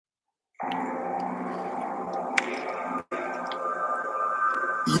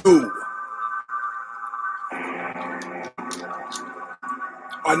You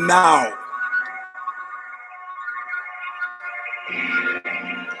are now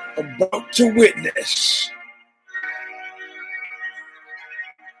about to witness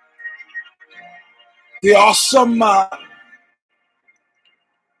the awesome,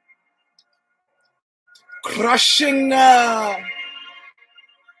 crushing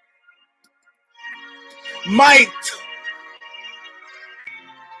might,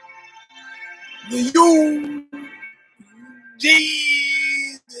 the Eugene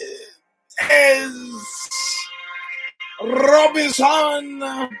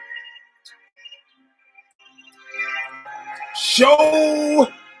Robinson Show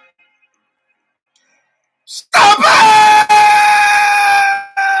Stomper!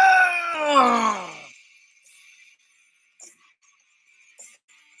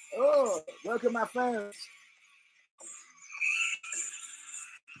 Oh, welcome my fans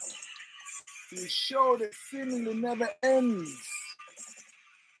to the show that seemingly never ends.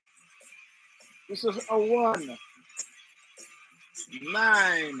 This is a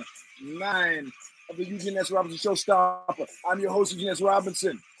 199 of the Eugene S. Robinson Show Stomper. I'm your host, Eugene S.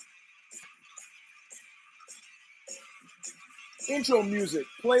 Robinson. Intro music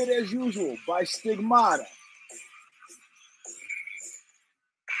played as usual by Stigmata.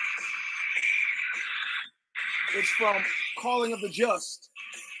 It's from Calling of the Just.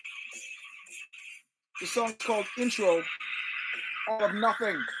 The song's called Intro, All of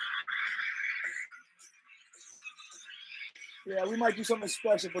Nothing. Yeah, we might do something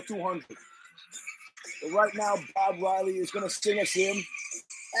special for 200. But right now, Bob Riley is going to sing us in,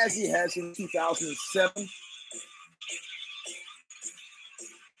 as he has in 2007.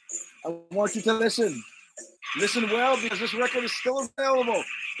 I want you to listen. Listen well, because this record is still available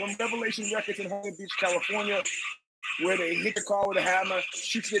from Revelation Records in Huntington Beach, California, where they hit the car with a hammer,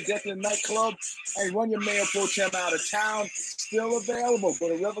 shoot you to death in a nightclub, and run your mayor pro tem out of town. Still available. Go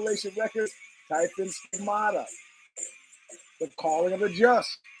to Revelation Records, type in Stigmata, The Calling of the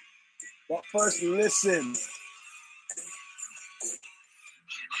Just. But first, listen.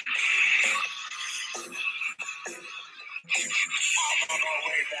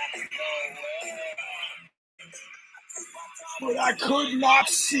 But I could not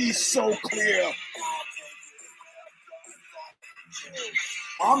see so clear.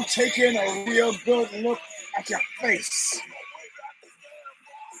 I'm taking a real good look at your face.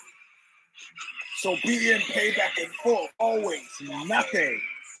 So be in payback in full, always nothing.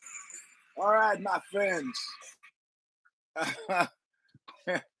 All right, my friends.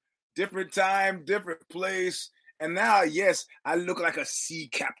 Different time, different place. And now, yes, I look like a sea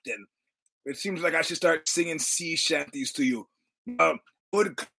captain. It seems like I should start singing sea shanties to you.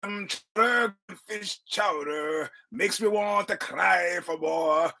 Would come to fish chowder, makes me want to cry for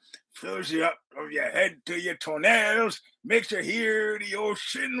more, fills you up from your head to your toenails, makes you hear the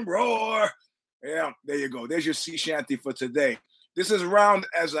ocean roar. Yeah, there you go. There's your sea shanty for today. This is round,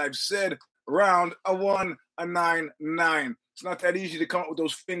 as I've said, round a 199. It's not that easy to come up with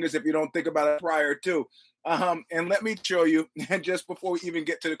those fingers if you don't think about it prior to. And let me show you, just before we even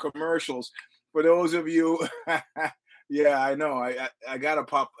get to the commercials, for those of you, yeah, I know, I got to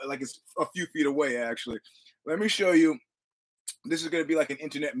pop, like it's a few feet away, actually. Let me show you. This is going to be like an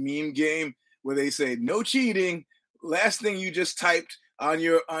internet meme game where they say, no cheating. Last thing you just typed on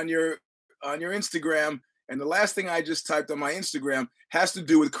your Instagram, and the last thing I just typed on my Instagram has to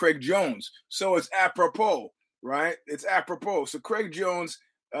do with Craig Jones. So it's apropos, right? It's apropos. So Craig Jones,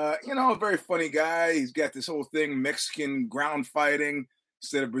 a very funny guy. He's got this whole thing, Mexican ground fighting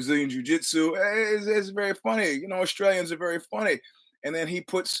instead of Brazilian jiu-jitsu. It's very funny. Australians are very funny. And then he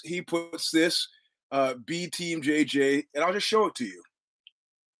puts this B Team JJ, and I'll just show it to you.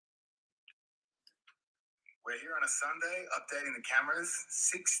 We're here on a Sunday updating the cameras,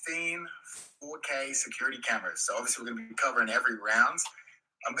 16 4K security cameras. So obviously we're going to be covering every round.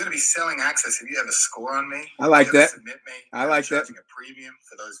 I'm going to be selling access. If you have a score on me, I like that. Submit me. I like that. Charging a premium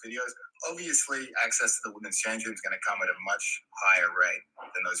for those videos. Obviously, access to the women's change room is going to come at a much higher rate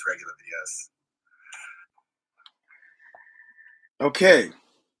than those regular videos. Okay.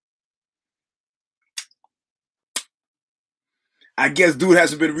 I guess dude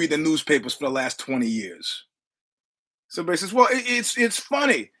hasn't been reading the newspapers for the last 20 years. Somebody says, well, it's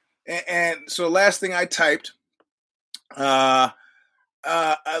funny. And so last thing I typed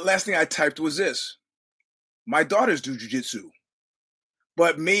was this. My daughters do jiu-jitsu,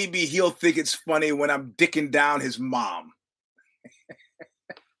 but maybe he'll think it's funny when I'm dicking down his mom.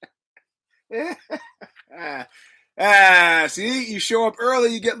 See, you show up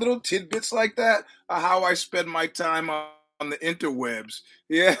early, you get little tidbits like that of how I spend my time on the interwebs.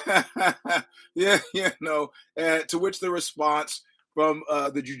 Yeah, yeah, to which the response from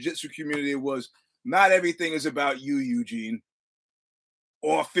the jiu-jitsu community was, not everything is about you, Eugene,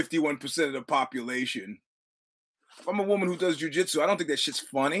 or 51% of the population. If I'm a woman who does jiu-jitsu, I don't think that shit's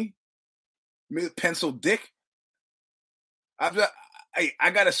funny. Pencil dick. I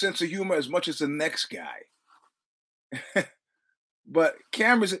got a sense of humor as much as the next guy. But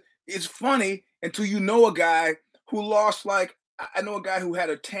cameras, it's funny until you know a guy who lost, like, I know a guy who had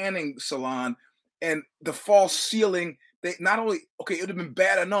a tanning salon, and the false ceiling, they not only, okay, it would have been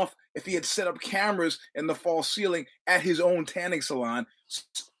bad enough if he had set up cameras in the false ceiling at his own tanning salon.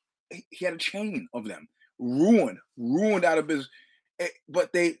 He had a chain of them, ruined out of business.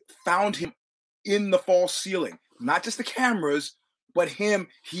 But they found him in the false ceiling, not just the cameras, but him.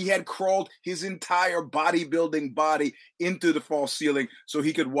 He had crawled his entire bodybuilding body into the false ceiling so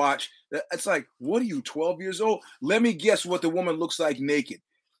he could watch. It's like, what are you, 12 years old? Let me guess what the woman looks like naked.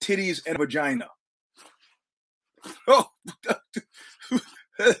 Titties and vagina. Oh,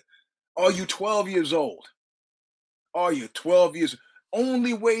 are you 12 years old? Are you 12 years?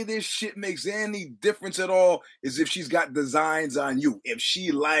 Only way this shit makes any difference at all is if she's got designs on you, if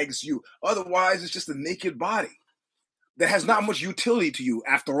she likes you. Otherwise, it's just a naked body that has not much utility to you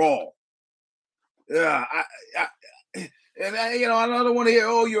after all. Yeah, I don't want to hear,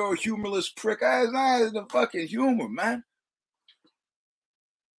 oh, you're a humorless prick. It's not the fucking humor, man.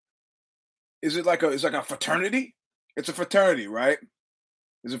 Is it like it's like a fraternity? It's a fraternity, right?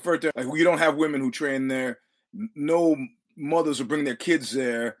 It's a fraternity. Like, we don't have women who train there. No mothers will bring their kids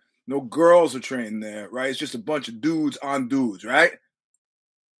there. No girls are trained there, right? It's just a bunch of dudes on dudes, right?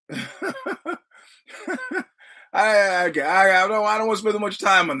 I don't want to spend much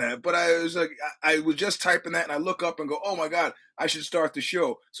time on that, but I was just typing that, and I look up and go, oh my God, I should start the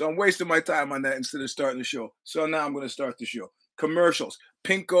show. So I'm wasting my time on that instead of starting the show. So now I'm going to start the show. Commercials.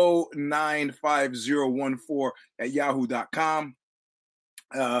 Pinko95014 at yahoo.com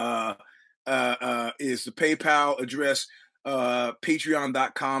is the PayPal address.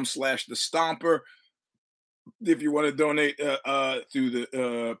 Patreon.com/the Stomper. If you want to donate through the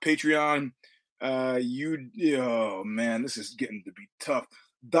Patreon, oh man, this is getting to be tough.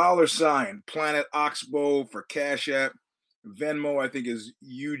 $ Planet Oxbow for Cash App. Venmo, I think, is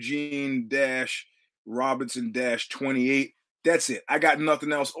Eugene Robinson 28. That's it. I got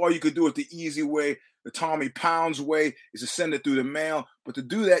nothing else. Or you could do it the easy way, the Tommy Pounds way, is to send it through the mail. But to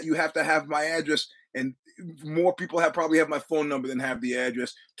do that, you have to have my address, and more people probably have my phone number than have the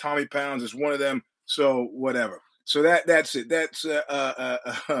address. Tommy Pounds is one of them. So whatever. So that's it. That's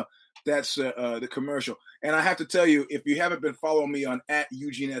the commercial. And I have to tell you, if you haven't been following me on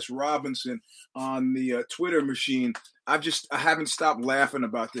 @Eugene S. Robinson on the Twitter machine, I haven't stopped laughing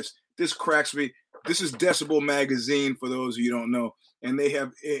about this. This cracks me. This is Decibel Magazine, for those of you who don't know, and they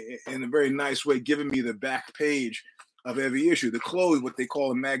have, in a very nice way, given me the back page of every issue, the close, what they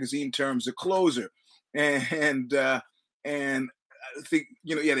call in magazine terms, the closer, and I think,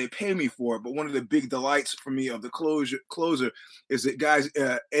 they pay me for it, but one of the big delights for me of the closer is that, guys,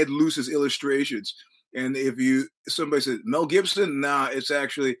 Ed Luce's illustrations. And if somebody says Mel Gibson, nah, it's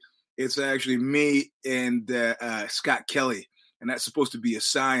actually me and Scott Kelly, and that's supposed to be a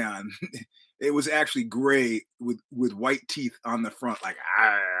scion. It was actually gray with white teeth on the front, like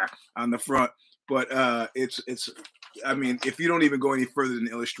on the front. But it's. I mean, if you don't even go any further than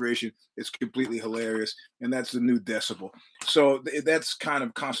illustration, it's completely hilarious, and that's the new Decibel. So that's kind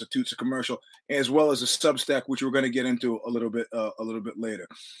of constitutes a commercial, as well as a Substack, which we're going to get into a little bit later.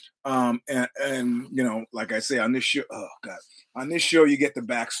 And like I say, on this show, on this show you get the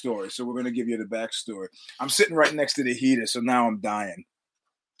backstory. So we're going to give you the backstory. I'm sitting right next to the heater, so now I'm dying.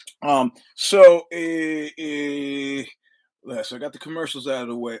 So I got the commercials out of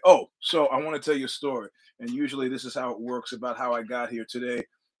the way. Oh, so I want to tell you a story. And usually this is how it works about how I got here today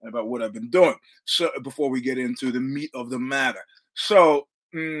and about what I've been doing. So before we get into the meat of the matter. So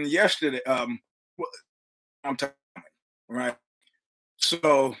yesterday, I'm telling you, right?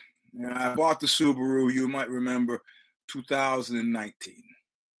 So I bought the Subaru, you might remember, 2019,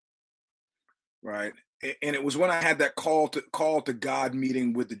 right? And it was when I had that call to God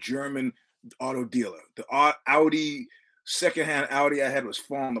meeting with the German auto dealer. The Audi, secondhand Audi I had was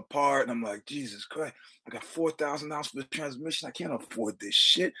falling apart, and I'm like, Jesus Christ, I got $4,000 for the transmission. I can't afford this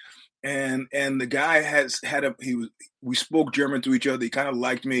shit. And the guy we spoke German to each other. He kind of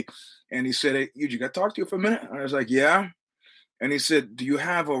liked me, and he said, "Hey, Eugene, can I talk to you for a minute?" And I was like, "Yeah." And he said, "Do you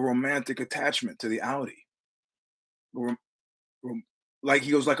have a romantic attachment to the Audi?" like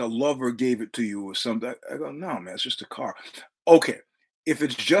he goes, like a lover gave it to you or something. I go, no, man, it's just a car. Okay, if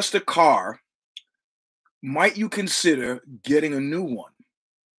it's just a car, might you consider getting a new one?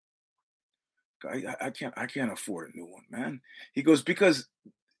 I can't afford a new one, man. He goes, because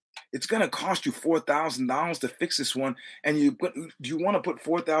it's gonna cost you $4,000 to fix this one, and do you want to put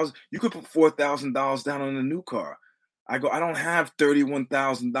 4,000? You could put $4,000 down on a new car. I go, I don't have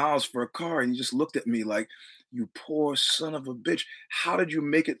 $31,000 for a car, and he just looked at me like, you poor son of a bitch. How did you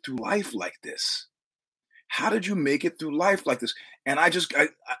make it through life like this? How did you make it through life like this? And and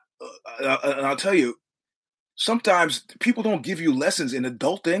I'll tell you, sometimes people don't give you lessons in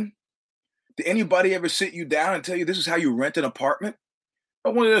adulting. Did anybody ever sit you down and tell you this is how you rent an apartment?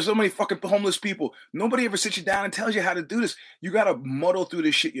 No wonder there's so many fucking homeless people. Nobody ever sits you down and tells you how to do this. You got to muddle through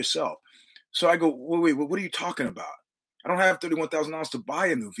this shit yourself. So I go, wait, what are you talking about? I don't have $31,000 to buy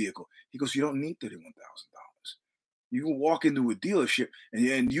a new vehicle. He goes, you don't need $31,000. You can walk into a dealership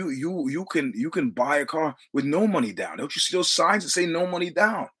and you can buy a car with no money down. Don't you see those signs that say no money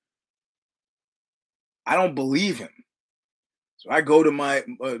down? I don't believe him. So I go to my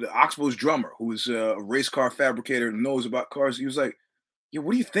the Oxbow's drummer, who is a race car fabricator and knows about cars. He was like, "Yeah,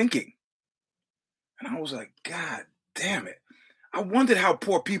 what are you thinking?" And I was like, "God damn it!" I wondered how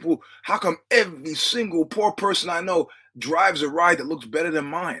come every single poor person I know drives a ride that looks better than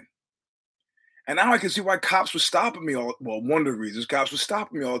mine? And now I can see why cops were stopping me well, one of the reasons cops were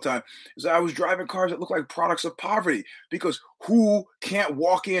stopping me all the time is I was driving cars that look like products of poverty. Because who can't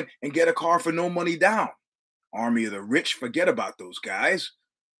walk in and get a car for no money down? Army of the rich, forget about those guys.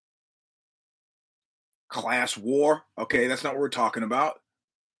 Class war, okay, that's not what we're talking about.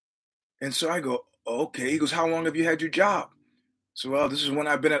 And so I go, okay. He goes, how long have you had your job? So, well, this is when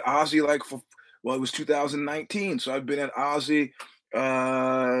I've been at Ozzy, it was 2019. So I've been at Ozzy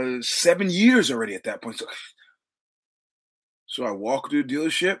 7 years already at that point. So I walk to the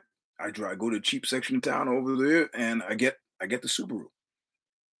dealership, go to the cheap section of town over there, and I get the Subaru.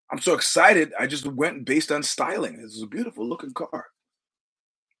 I'm so excited. I just went based on styling. This is a beautiful looking car.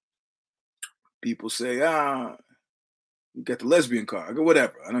 People say, you got the lesbian car. I go,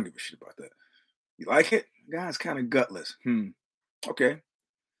 whatever. I don't give a shit about that. You like it? Guy's kind of gutless. Okay.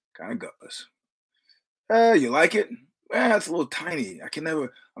 Kind of gutless. You like it? It's a little tiny.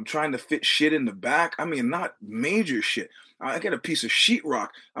 I'm trying to fit shit in the back. I mean, not major shit. I got a piece of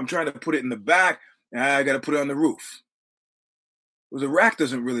sheetrock. I'm trying to put it in the back, and I got to put it on the roof. Well, the rack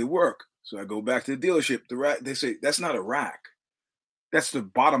doesn't really work. So I go back to the dealership. The rack, they say, that's not a rack. That's the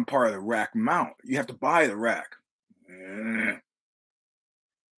bottom part of the rack mount. You have to buy the rack. I'm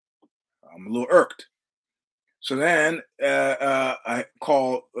a little irked. So then I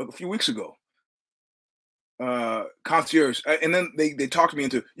call a few weeks ago, concierge, and then they talked me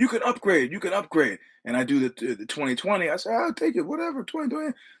into you can upgrade, and I do the 2020. I said I'll take it, whatever.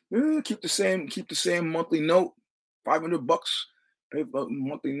 2020, keep the same monthly note, $500, pay a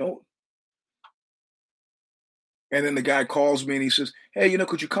monthly note. And then the guy calls me and he says, hey,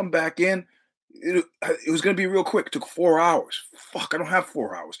 could you come back in? It was going to be real quick. It took 4 hours. Fuck, I don't have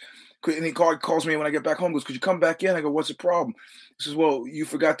 4 hours. And he calls me when I get back home. Goes, could you come back in? I go, what's the problem? He says, well, you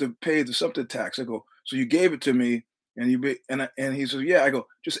forgot to pay the something tax. I go, so you gave it to me, and he says, yeah. I go,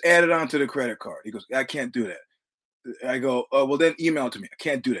 just add it onto the credit card. He goes, I can't do that. I go, well, then email it to me. I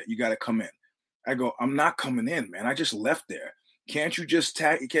can't do that. You got to come in. I go, I'm not coming in, man. I just left there. Can't you just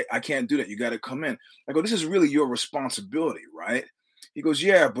tag? I can't do that. You got to come in. I go, this is really your responsibility, right? He goes,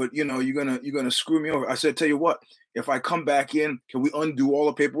 yeah, but you're gonna screw me over. I said, tell you what, if I come back in, can we undo all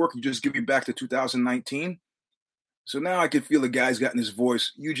the paperwork and just give me back to 2019? So now I can feel the guy's got in his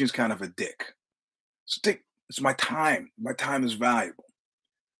voice. Eugene's kind of a dick. It's my time. My time is valuable.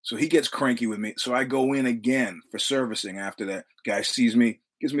 So he gets cranky with me. So I go in again for servicing after that. Guy sees me,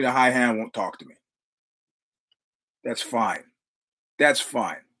 gives me the high hand, won't talk to me. That's fine. That's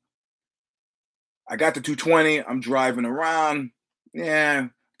fine. I got the 220. I'm driving around. Yeah,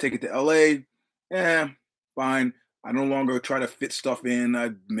 take it to LA. Yeah, fine. I no longer try to fit stuff in.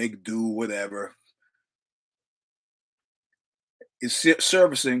 I make do, whatever. It's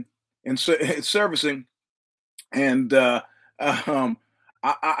servicing, and so it's servicing, and I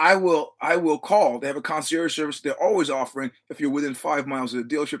will call. They have a concierge service. They're always offering. If you're within 5 miles of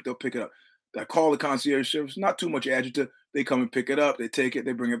the dealership, they'll pick it up. I call the concierge service. Not too much agita. They come and pick it up. They take it.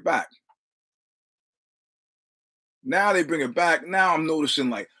 They bring it back. Now they bring it back. Now I'm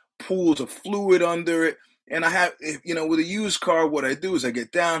noticing like pools of fluid under it. And I have, with a used car, what I do is I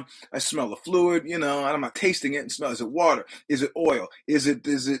get down, I smell the fluid, and I'm not tasting it and smell. Is it water? Is it oil? Is it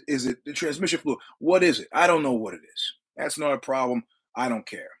the transmission fluid? What is it? I don't know what it is. That's not a problem. I don't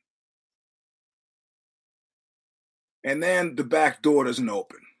care. And then the back door doesn't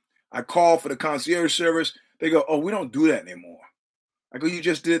open. I call for the concierge service. They go, oh, we don't do that anymore. I go, you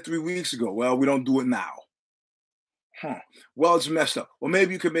just did it 3 weeks ago. Well, we don't do it now. Huh. Well, it's messed up. Well,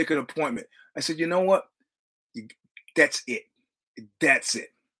 maybe you could make an appointment. I said, you know what? That's it. That's it.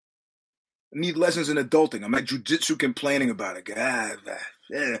 I need lessons in adulting. I'm at jujitsu complaining about it. God,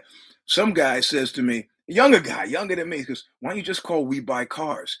 yeah. Some guy says to me, a younger guy, younger than me, he goes, why don't you just call We Buy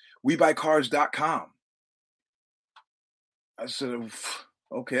Cars? WeBuyCars.com. I said,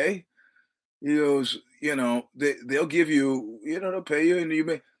 okay. He goes, they'll give you, they'll pay you, and you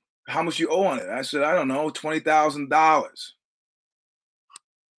may, how much you owe on it? I said, I don't know, $20,000.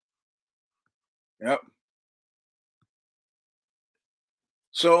 Yep.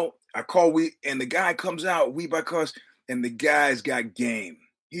 So I call and the guy comes out, We Buy Cars, and the guy's got game.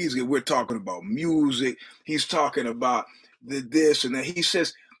 We're talking about music. He's talking about this and that. He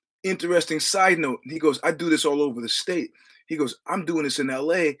says, interesting side note. He goes, I do this all over the state. He goes, I'm doing this in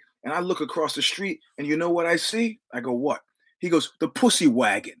LA, and I look across the street, and you know what I see? I go, what? He goes, the pussy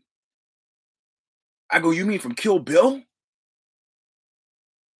wagon. I go, you mean from Kill Bill?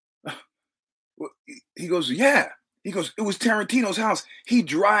 He goes, yeah. He goes, it was Tarantino's house. He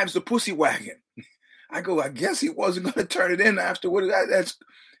drives the pussy wagon. I go, I guess he wasn't going to turn it in afterward.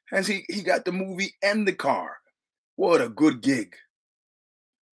 He got the movie and the car. What a good gig.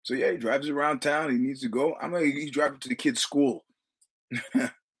 So yeah, he drives around town. He needs to go. He's driving to the kid's school.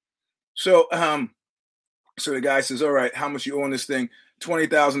 So the guy says, all right, how much you owe on this thing?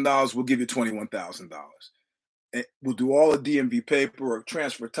 $20,000. We'll give you $21,000. We'll do all the DMV paperwork,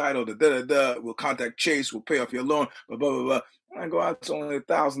 transfer title, We'll contact Chase. We'll pay off your loan, blah, blah, blah, blah. I go, it's only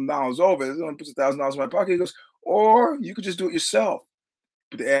 $1,000 over. It only puts $1,000 in my pocket. He goes, or you could just do it yourself.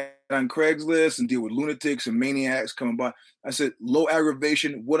 Put the ad on Craigslist and deal with lunatics and maniacs coming by. I said, low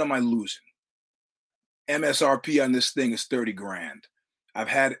aggravation, what am I losing? MSRP on this thing is 30 grand. I've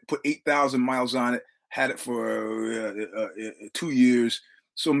had it, put 8,000 miles on it, had it for 2 years.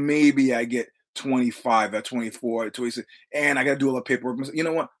 So maybe I get 25 at 24 at 26, and I got to do all the paperwork. You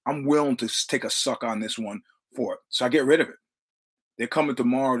know what? I'm willing to take a suck on this one for it. So I get rid of it. They're coming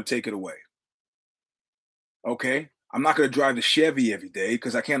tomorrow to take it away. Okay? I'm not going to drive the Chevy every day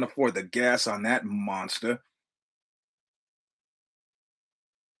because I can't afford the gas on that monster.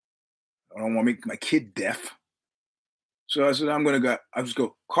 I don't want to make my kid deaf. So I said, I just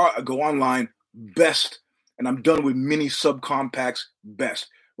go online, best, and I'm done with mini subcompacts, best.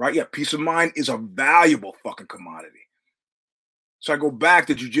 Right? Yeah, peace of mind is a valuable fucking commodity. So I go back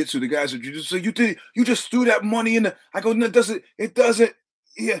to jujitsu. The guys at jujitsu say, you just threw that money in the. I go, no, it doesn't.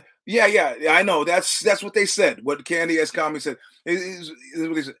 Yeah. I know. That's what they said. What Candy S. Comedy said is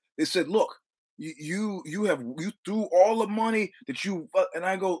what they said. They said, look, you threw all the money that you, and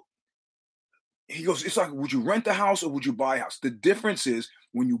I go. He goes, it's like, would you rent a house or would you buy a house? The difference is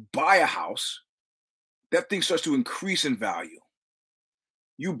when you buy a house, that thing starts to increase in value.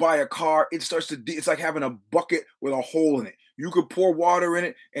 You buy a car, it's like having a bucket with a hole in it. You could pour water in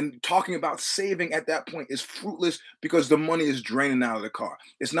it, and talking about saving at that point is fruitless because the money is draining out of the car.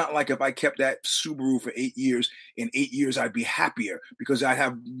 It's not like if I kept that Subaru for 8 years, in 8 years I'd be happier because I'd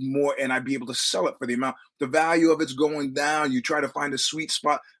have more and I'd be able to sell it for the amount. The value of it's going down. You try to find a sweet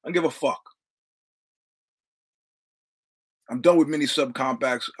spot. I don't give a fuck. I'm done with mini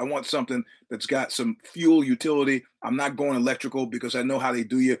subcompacts. I want something that's got some fuel utility. I'm not going electrical because I know how they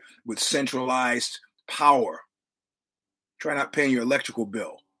do you with centralized power. Try not paying your electrical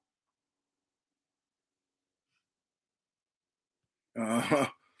bill.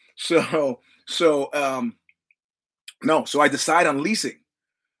 So I decide on leasing.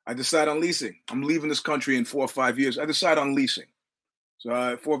 I'm leaving this country in 4 or 5 years. I decide on leasing.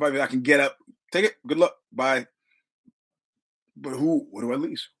 So 4 or 5 years, I can get up, take it, good luck, bye. But what do I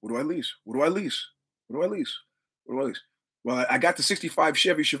lease? What do I lease? Well, I got the 65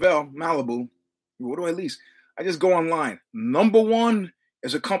 Chevy Chevelle Malibu. What do I lease? I just go online. Number one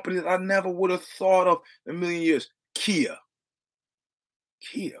is a company that I never would have thought of in a million years. Kia.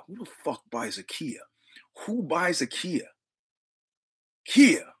 Who the fuck buys a Kia? Who buys a Kia?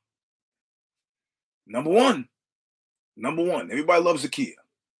 Kia. Number one. Everybody loves a Kia.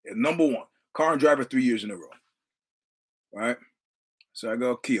 They're number one. Car and driver 3 years in a row. All right. So I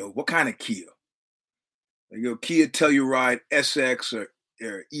go, Kia. What kind of Kia? I go, Kia Telluride SX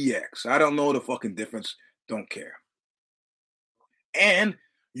or EX. I don't know the fucking difference. Don't care. And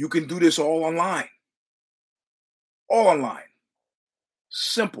you can do this all online.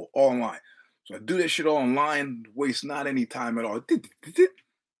 Simple, all online. So I do this shit all online, waste not any time at all.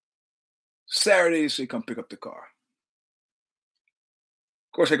 Saturday, they say, come pick up the car.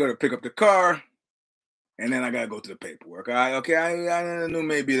 Of course, I go to pick up the car, And then I got to go to the paperwork. I knew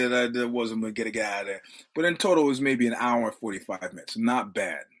maybe that I wasn't going to get out of there. But in total, it was maybe an hour and 45 minutes. Not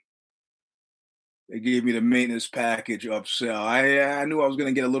bad. They gave me the maintenance package upsell. I knew I was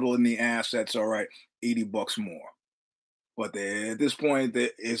going to get a little in the ass. That's all right. $80 more. But at this point,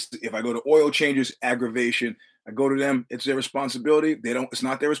 if I go to oil changes, aggravation, I go to them. It's their responsibility. It's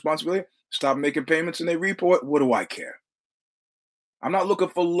not their responsibility. Stop making payments and they report. What do I care? I'm not looking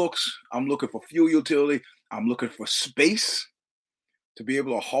for looks. I'm looking for fuel utility. I'm looking for space to be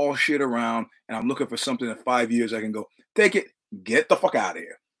able to haul shit around. And I'm looking for something in 5 years I can go, take it, get the fuck out of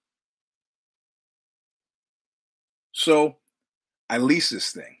here. So I lease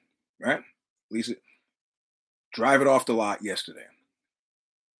this thing, right? Lease it. Drive it off the lot yesterday.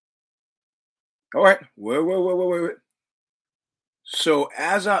 All right. Wait. So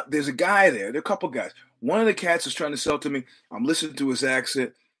there's a guy there are a couple guys. One of the cats is trying to sell to me. I'm listening to his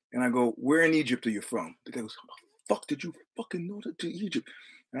accent, and I go, "Where in Egypt are you from?" The guy goes, "How the fuck did you fucking know to Egypt?"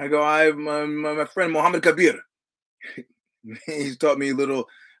 And I go, "I'm my friend Mohammed Kabir. He's taught me a little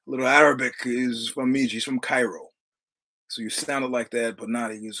Arabic. He's from Egypt. He's from Cairo. So you sounded like that, but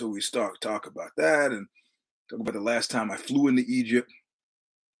not." So we start talk about that and talk about the last time I flew into Egypt.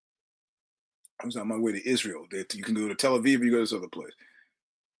 I was on my way to Israel. You can go to Tel Aviv, you go to this other place.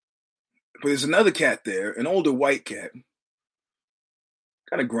 But there's another cat there, an older white cat,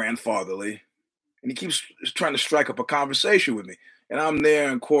 kind of grandfatherly, and he keeps trying to strike up a conversation with me. And I'm there,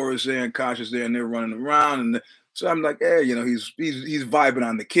 and Cora's there, and Kasha's there, and they're running around. And so I'm like, hey, he's vibing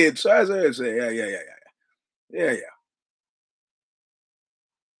on the kid. So I say, yeah.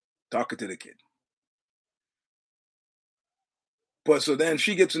 Talking to the kid. But so then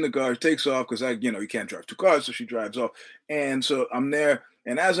she gets in the car, takes off because you can't drive two cars, so she drives off. And so I'm there,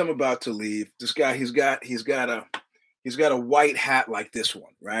 and as I'm about to leave, this guy, he's got a white hat like this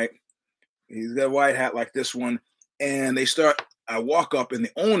one, right? He's got a white hat like this one, and I walk up, and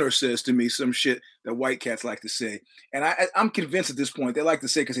the owner says to me some shit that white cats like to say, and I'm convinced at this point they like to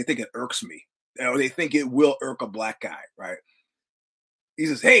say because they think it irks me, or they think it will irk a black guy, right? He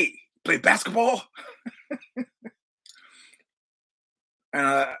says, "Hey, play basketball?" And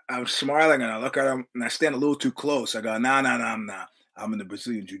I'm smiling, and I look at him, and I stand a little too close. I go, nah, I'm not. I'm in the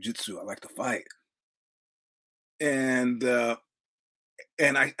Brazilian Jiu-Jitsu. I like to fight. And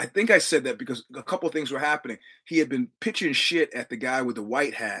I think I said that because a couple of things were happening. He had been pitching shit at the guy with the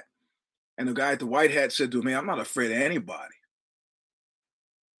white hat, and the guy at the white hat said to me, "I'm not afraid of anybody."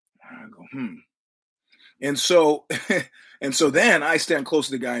 I go, And so, then I stand close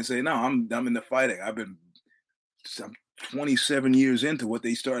to the guy and say, "No, I'm in the fighting. I'm 27 years into what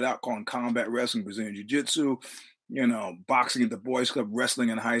they started out calling combat wrestling, Brazilian Jiu-Jitsu, boxing at the boys club, wrestling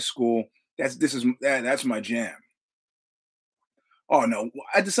in high school. That's my jam." Oh no,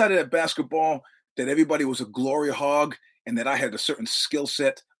 I decided at basketball that everybody was a glory hog and that I had a certain skill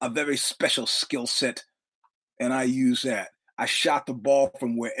set, a very special skill set, and I used that. I shot the ball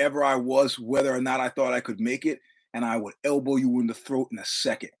from wherever I was, whether or not I thought I could make it, and I would elbow you in the throat in a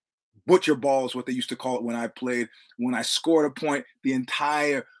second. Butcher ball is what they used to call it when I played. When I scored a point, the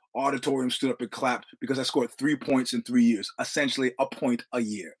entire auditorium stood up and clapped because I scored 3 points in 3 years, essentially a point a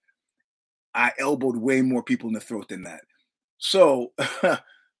year. I elbowed way more people in the throat than that. So,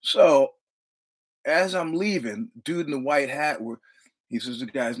 as I'm leaving, dude in the white hat, he says the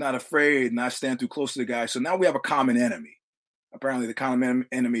guy's not afraid, and I stand too close to the guy. So now we have a common enemy. Apparently, the common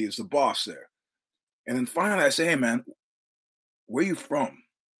enemy is the boss there. And then finally, I say, "Hey, man, where are you from?"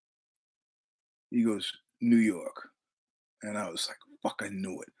 He goes, "New York." And I was like, fuck, I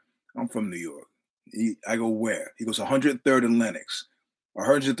knew it. I'm from New York. I go, "Where?" He goes, 103rd and Lenox, or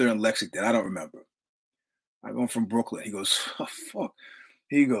 103rd and Lexington. I don't remember. I go, "From Brooklyn." He goes, "Oh, fuck."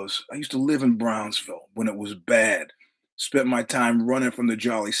 He goes, "I used to live in Brownsville when it was bad. Spent my time running from the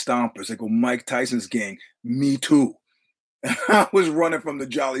Jolly Stompers." I go, "Mike Tyson's gang, me too." I was running from the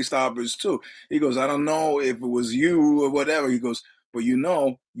Jolly Stompers too. He goes, "I don't know if it was you or whatever." He goes, "But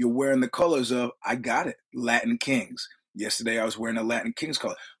you're wearing the colors of," I got it, Latin Kings. Yesterday I was wearing a Latin Kings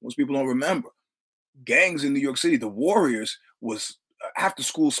color. Most people don't remember. Gangs in New York City, the Warriors was after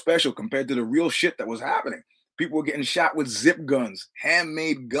school special compared to the real shit that was happening. People were getting shot with zip guns,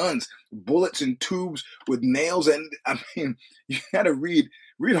 handmade guns, bullets in tubes with nails. And I mean, you got to read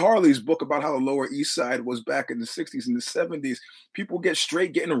Harley's book about how the Lower East Side was back in the 60s and the 70s. People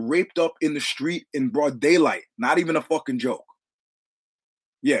getting raped up in the street in broad daylight. Not even a fucking joke.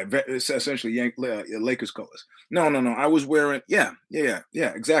 Yeah, it's essentially Lakers colors. No. I was wearing, yeah,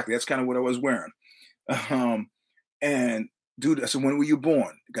 exactly. That's kind of what I was wearing. And dude, I said, when were you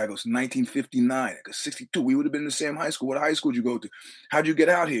born? The guy goes, 1959. I go, 62. We would have been in the same high school. What high school did you go to? How'd you get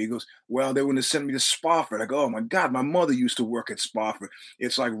out here? He goes, well, they were going to send me to Spofford. I go, oh my God, my mother used to work at Spofford.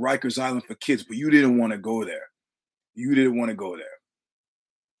 It's like Rikers Island for kids, but you didn't want to go there. You didn't want to go there.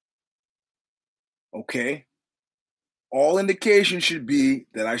 Okay. All indications should be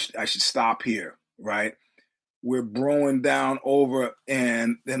that I should stop here, right? We're broing down over,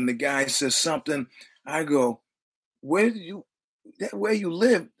 and then the guy says something. I go, where you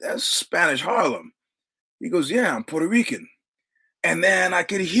live? That's Spanish Harlem. He goes, yeah, I'm Puerto Rican. And then I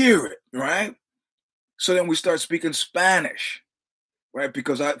could hear it, right? So then we start speaking Spanish, right?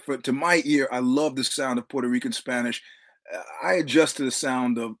 Because to my ear, I love the sound of Puerto Rican Spanish. I adjust to the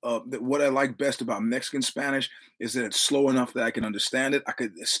sound of what I like best about Mexican Spanish is that it's slow enough that I can understand it. I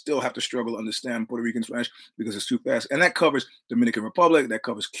could still have to struggle to understand Puerto Rican Spanish because it's too fast, and that covers Dominican Republic, that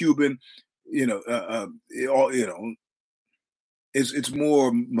covers Cuban. It's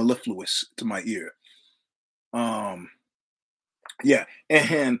more mellifluous to my ear. Yeah,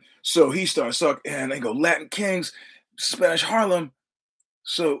 and so he starts talking, and they go Latin Kings, Spanish Harlem.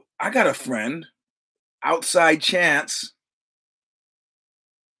 So I got a friend, Outside Chance.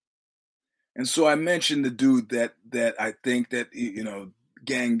 And so I mentioned the dude that I think that,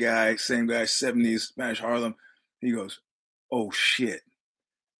 gang guy, same guy, 70s, Spanish Harlem. He goes, oh shit.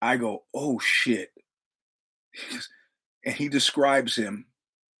 I go, oh shit. And he describes him.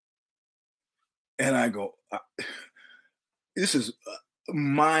 And I go, this is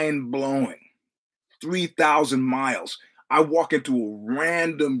mind blowing. 3,000 miles. I walk into a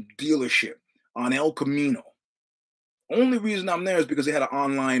random dealership on El Camino. Only reason I'm there is because they had an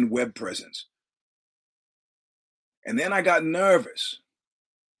online web presence. And then I got nervous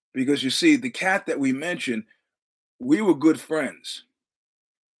because, you see, the cat that we mentioned, we were good friends.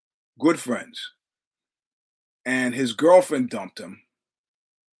 Good friends. And his girlfriend dumped him.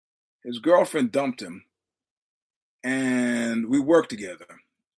 And we worked together.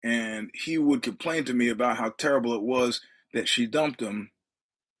 And he would complain to me about how terrible it was that she dumped him.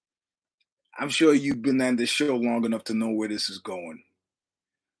 I'm sure you've been on this show long enough to know where this is going.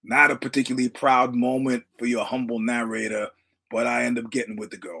 Not a particularly proud moment for your humble narrator, but I end up getting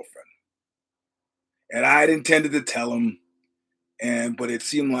with the girlfriend. And I had intended to tell him, but it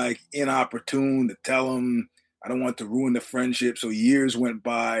seemed like inopportune to tell him. I don't want to ruin the friendship. So years went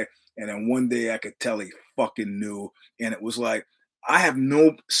by, and then one day I could tell he fucking knew. And it was like,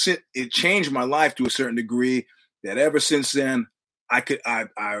 it changed my life to a certain degree that ever since then,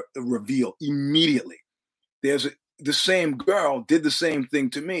 I reveal immediately. The same girl did the same thing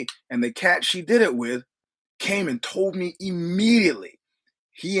to me, and the cat she did it with came and told me immediately.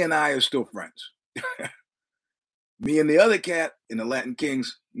 He and I are still friends. Me and the other cat in the Latin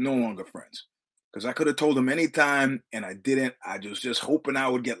Kings, no longer friends. Because I could have told him anytime, and I didn't. I was just hoping I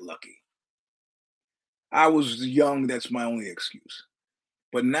would get lucky. I was young, that's my only excuse.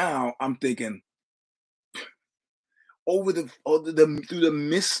 But now I'm thinking, through the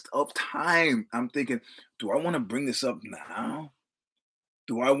mist of time, I'm thinking, do I want to bring this up now?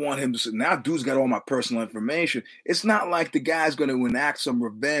 Do I want him to say, now dude's got all my personal information. It's not like the guy's going to enact some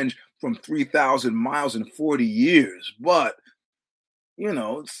revenge from 3,000 miles in 40 years. But,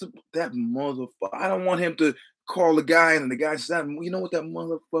 it's that motherfucker. I don't want him to call the guy and the guy said, you know what that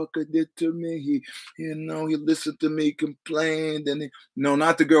motherfucker did to me? He listened to me, complained. And no,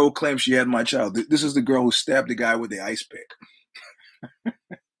 not the girl who claimed she had my child. This is the girl who stabbed the guy with the ice pick.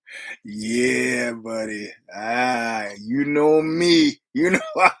 Yeah, buddy. You know me. You know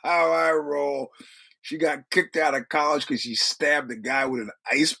how I roll. She got kicked out of college because she stabbed the guy with an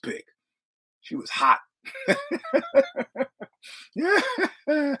ice pick. She was hot. Yeah.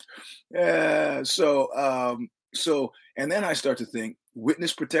 So, and then I start to think,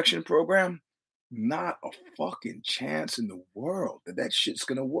 witness protection program, not a fucking chance in the world that shit's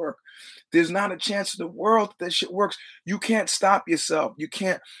gonna work. There's not a chance in the world that shit works. You can't stop yourself. You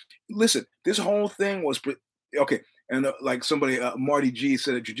can't. Listen, this whole thing was okay. And like somebody, Marty G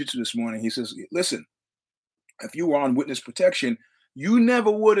said at Jiu-Jitsu this morning, he says, listen, if you were on witness protection, you never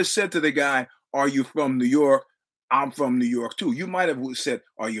would have said to the guy, are you from New York? I'm from New York too. You might have said,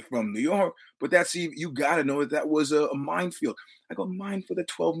 are you from New York? But you got to know that was a minefield. I go, mine for the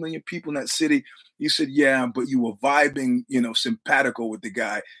 12 million people in that city. You said, yeah, but you were vibing, simpatico with the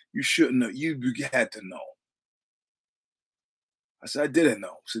guy. You shouldn't have. You had to know. I said, I didn't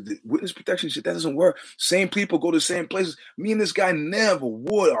know. So the witness protection shit, that doesn't work. Same people go to the same places. Me and this guy never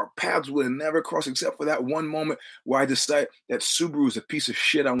would. Our paths would have never crossed except for that one moment where I decided that Subaru is a piece of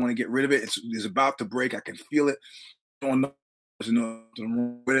shit. I want to get rid of it. It's about to break. I can feel it. I don't know there's nothing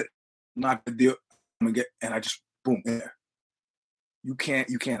wrong with it. I'm not the deal. I'm gonna get, and I just, boom, in there. You can't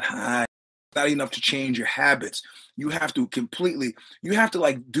hide. Not enough to change your habits. You have to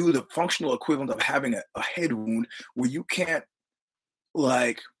like do the functional equivalent of having a head wound where you can't,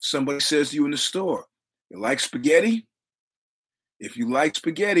 like somebody says to you in the store, you like spaghetti? If you like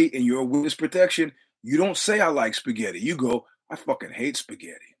spaghetti and you're a witness protection, you don't say I like spaghetti. You go, I fucking hate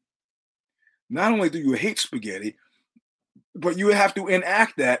spaghetti. Not only do you hate spaghetti, but you have to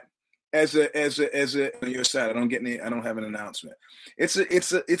enact that as a on your side. I don't have an announcement. It's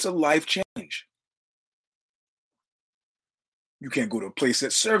a life change. You can't go to a place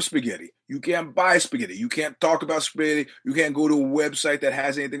that serves spaghetti. You can't buy spaghetti. You can't talk about spaghetti. You can't go to a website that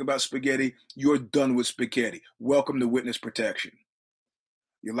has anything about spaghetti. You're done with spaghetti. Welcome to witness protection.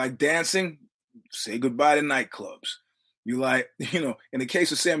 You like dancing? Say goodbye to nightclubs. You like, in the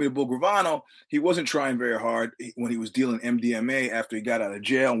case of Samuel Bugravano, he wasn't trying very hard when he was dealing MDMA after he got out of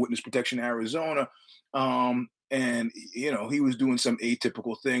jail in witness protection, Arizona. And he was doing some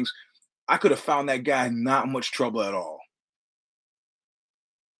atypical things. I could have found that guy not much trouble at all.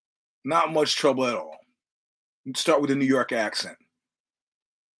 Not much trouble at all. Let's start with a New York accent.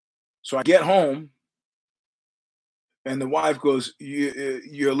 So I get home, and the wife goes,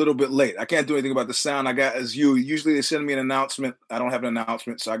 "You're a little bit late. I can't do anything about the sound. I got as you. Usually they send me an announcement. I don't have an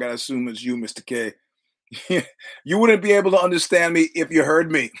announcement, so I got to assume it's you, Mr. K. You wouldn't be able to understand me if you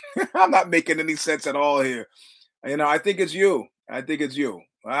heard me. I'm not making any sense at all here. I think it's you.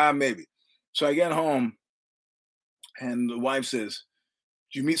 Maybe. So I get home, and the wife says,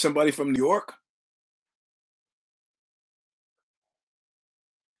 "Did you meet somebody from New York?"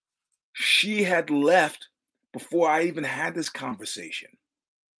 She had left before I even had this conversation.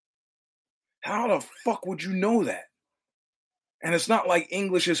 How the fuck would you know that? And it's not like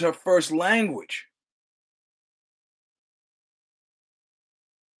English is her first language.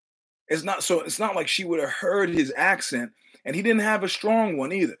 It's not like she would have heard his accent, and he didn't have a strong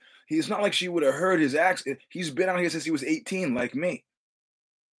one either. It's not like she would have heard his accent. He's been out here since he was 18, like me.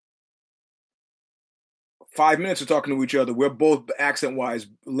 5 minutes of talking to each other. We're both accent-wise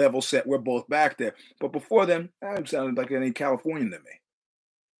level set. We're both back there. But before then, I sounded like any Californian to me.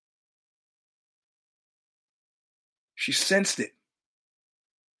 She sensed it.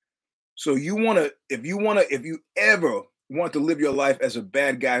 So if you ever want to live your life as a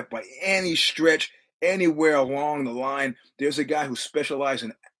bad guy by any stretch, anywhere along the line, there's a guy who specialized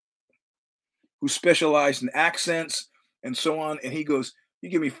in accents and so on. And he goes, "You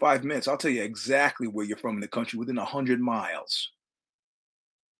give me 5 minutes, I'll tell you exactly where you're from in the country within 100 miles."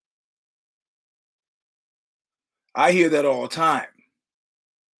 I hear that all the time.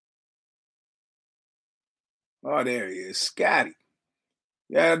 Oh, there he is, Scotty.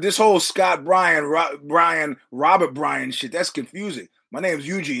 Yeah, this whole Scott Bryan, Robert Bryan shit, that's confusing. My name's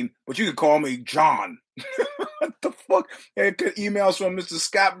Eugene, but you can call me John. What the fuck? Hey, emails from Mr.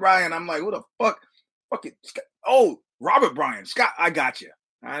 Scott Bryan. I'm like, what the fuck? Fuck it. Oh, Robert Bryan. Scott, I got you.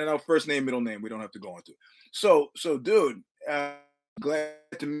 I don't know, first name, middle name. We don't have to go into it. So, dude, glad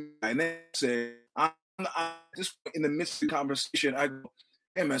to meet you. And then say, I'm just in the midst of the conversation. I go,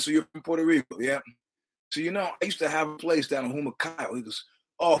 "Hey, man, so you're from Puerto Rico?" "Yeah." "So, I used to have a place down in Humacao." He goes,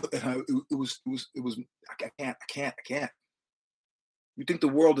 "Oh," it was. I can't. You think the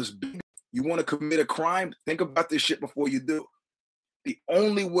world is big? You want to commit a crime? Think about this shit before you do. The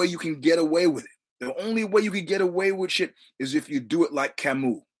only way you can get away with it, the only way you can get away with shit is if you do it like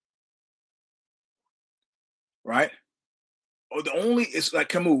Camus. Right? Or it's like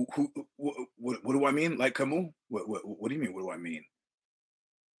Camus. What do I mean? Like Camus? What do you mean? What do I mean?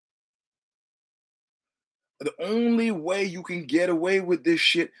 The only way you can get away with this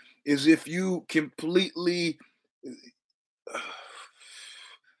shit is if you completely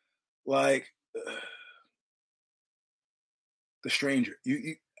like The Stranger.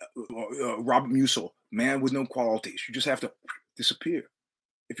 Robert Musil, Man with No Qualities. You just have to disappear.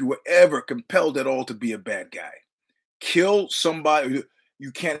 If you were ever compelled at all to be a bad guy, kill somebody.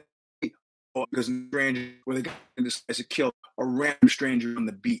 You can't, because a stranger when the guy decides to kill a random stranger on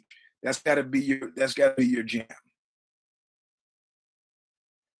the beach. That's got to be your jam.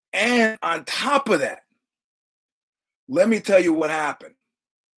 And on top of that, let me tell you what happened.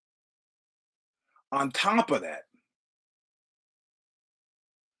 On top of that,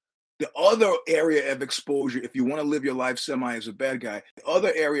 the other area of exposure, if you want to live your life semi as a bad guy, the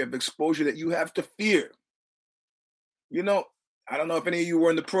other area of exposure that you have to fear. I don't know if any of you were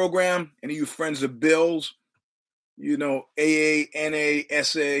in the program, any of you friends of Bill's, AA, NA,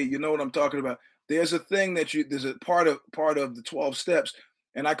 SA, you know what I'm talking about. There's a thing there's a part of the 12 steps,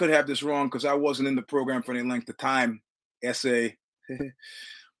 and I could have this wrong because I wasn't in the program for any length of time, SA,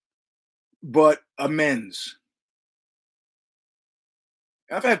 but amends.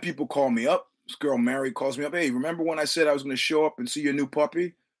 I've had people call me up. This girl Mary calls me up. Hey, remember when I said I was going to show up and see your new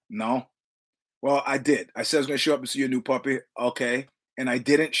puppy? No. Well, I did. I said I was going to show up and see your new puppy. Okay. And I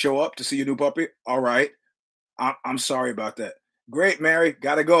didn't show up to see your new puppy. All right. I'm sorry about that. Great, Mary.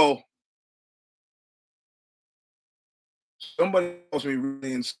 Gotta go. Somebody calls me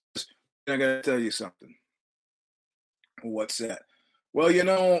really and says, I gotta tell you something. What's that? Well,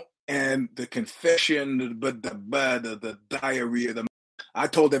 and the confession, but the diarrhea, I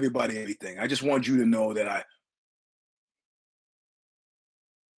told everybody everything. I just want you to know that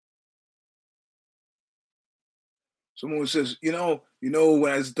someone says, when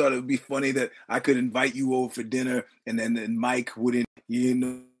I just thought it would be funny that I could invite you over for dinner, and then Mike wouldn't,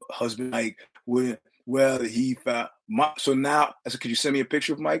 husband Mike wouldn't. Well, he found so now I said, could you send me a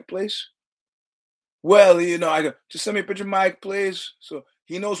picture of Mike, please? Well, I go, just send me a picture of Mike, please. So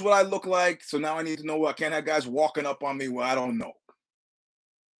he knows what I look like. So now I need to know I can't have guys walking up on me. Well, I don't know.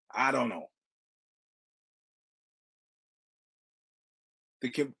 I don't know. The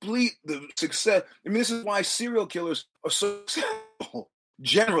success. I mean, this is why serial killers are so successful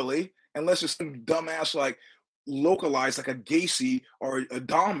generally, unless it's some dumbass like localized, like a Gacy or a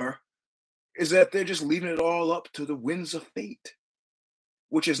Dahmer, is that they're just leaving it all up to the winds of fate,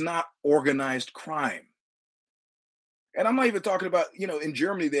 which is not organized crime. And I'm not even talking about, in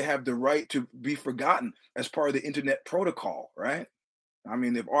Germany, they have the right to be forgotten as part of the internet protocol, right? I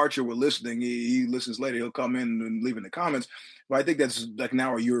mean, if Archer were listening, he listens later, he'll come in and leave in the comments. But I think that's like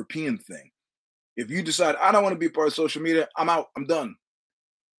now a European thing. If you decide, I don't want to be part of social media, I'm out, I'm done.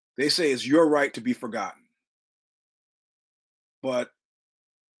 They say it's your right to be forgotten. But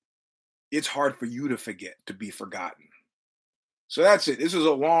it's hard for you to forget, to be forgotten. So that's it. This is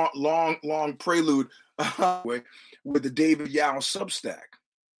a long prelude with the David Yao Substack.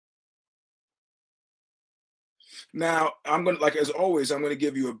 Now, I'm going to, like as always, I'm going to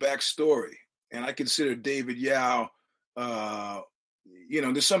give you a backstory. And I consider David Yao,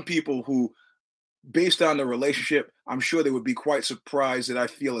 there's some people who, based on the relationship, I'm sure they would be quite surprised that I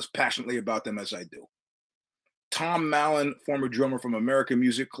feel as passionately about them as I do. Tom Mallon, former drummer from American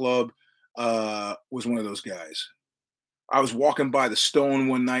Music Club, was one of those guys. I was walking by the Stone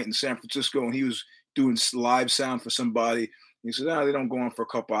one night in San Francisco, and he was doing live sound for somebody. He said, they don't go on for a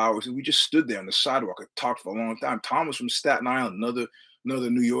couple hours. And we just stood there on the sidewalk and talked for a long time. Tom was from Staten Island, another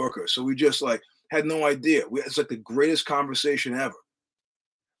New Yorker. So we just had no idea. It's like the greatest conversation ever.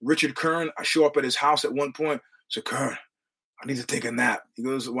 Richard Kern, I show up at his house at one point. I said, Kern, I need to take a nap. He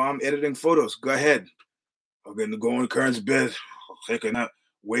goes, well, I'm editing photos. Go ahead. I'm going to go in Kern's bed. I'll take a nap.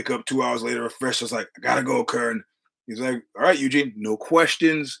 Wake up 2 hours later, refreshed. I was like, I got to go, Kern. He's like, all right, Eugene, no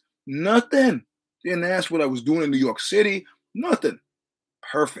questions, nothing. Didn't ask what I was doing in New York City, nothing.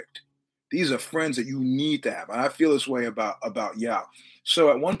 Perfect. These are friends that you need to have. And I feel this way about Yao.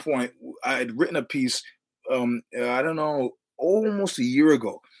 So at one point, I had written a piece, I don't know, almost a year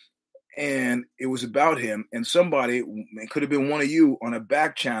ago. And it was about him. And somebody, it could have been one of you on a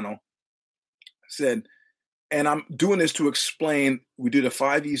back channel, said, and I'm doing this to explain, we did a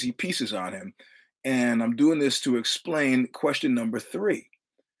 5 easy pieces on him. And I'm doing this to explain question number 3.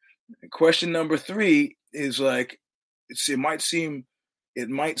 Question number 3 is like, it might seem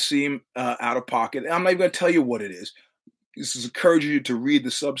out of pocket. I'm not even going to tell you what it is. This is encouraging you to read the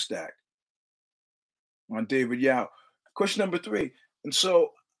Substack on David Yao. Question number 3. And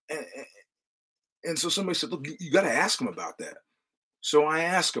so somebody said, look, you got to ask him about that. So I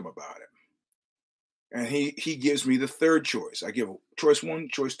ask him about it. And he gives me the third choice. I give choice 1,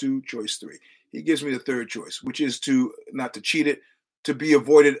 choice 2, choice 3. He gives me the third choice, which is not to cheat it, to be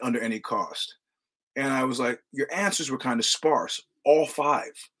avoided under any cost. And I was like, your answers were kind of sparse, all 5.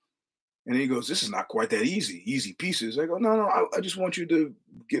 And he goes, this is not quite that easy. Easy pieces. I go, no, I just want you to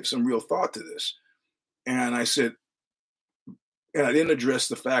give some real thought to this. And I said, and I didn't address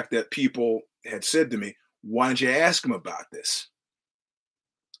the fact that people had said to me, why don't you ask him about this?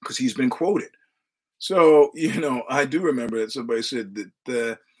 Because he's been quoted. So, I do remember that somebody said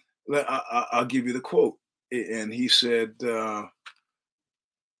that I'll give you the quote. And he said,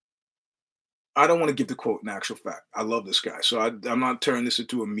 I don't want to give the quote in actual fact. I love this guy. So I'm not turning this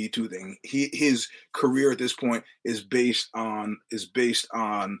into a Me Too thing. His career at this point is based on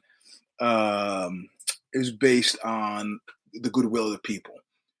the goodwill of the people.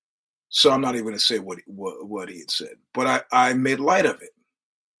 So I'm not even going to say what he had said, but I made light of it.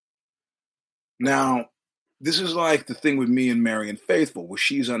 Now, this is like the thing with me and Marian Faithfull, where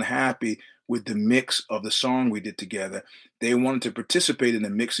she's unhappy with the mix of the song we did together. They wanted to participate in the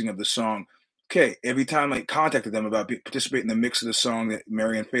mixing of the song Okay, every time I contacted them about participating in the mix of the song that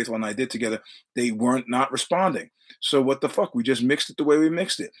Mary and Faithful and I did together, they weren't not responding. So what the fuck? We just mixed it the way we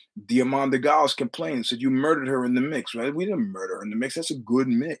mixed it. Diamanda Gals complained, said you murdered her in the mix. Right? We didn't murder her in the mix. That's a good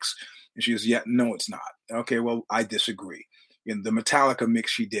mix. And she goes, yeah, no, it's not. Okay, well, I disagree. In the Metallica mix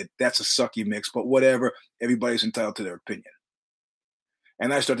she did, that's a sucky mix, but whatever. Everybody's entitled to their opinion.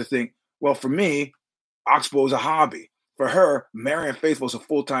 And I start to think, well, for me, Oxbow is a hobby. For her, Marianne Faithful is a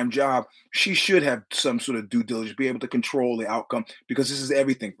full-time job. She should have some sort of due diligence, be able to control the outcome because this is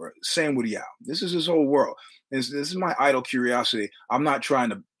everything for her. Same with Yao. This is his whole world. This is my idle curiosity. I'm not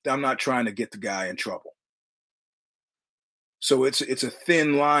trying to get the guy in trouble. So it's a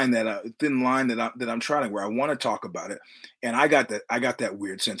thin line that I'm trying where I want to talk about it, and I got that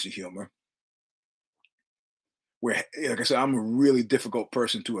weird sense of humor where, like I said, I'm a really difficult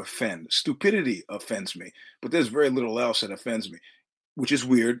person to offend. Stupidity offends me, but there's very little else that offends me, which is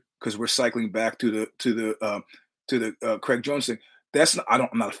weird because we're cycling back to the Craig Jones thing. I'm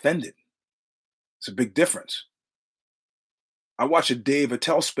not offended. It's a big difference. I watched a Dave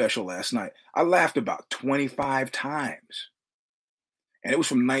Attell special last night. I laughed about 25 times. And it was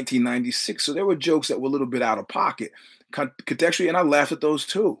from 1996. So there were jokes that were a little bit out of pocket contextually, and I laughed at those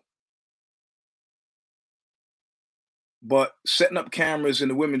too. But setting up cameras in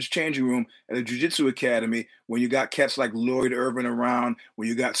the women's changing room at the Jiu-Jitsu Academy, when you got cats like Lloyd Irvin around, when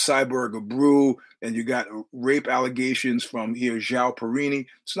you got Cyborg Abreu, and you got rape allegations from here, Zhao Perini,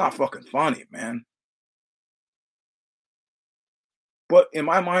 it's not fucking funny, man. But in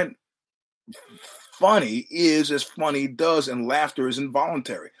my mind, funny is as funny does, and laughter is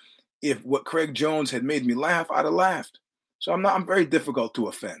involuntary. If what Craig Jones had made me laugh, I'd have laughed. So I'm very difficult to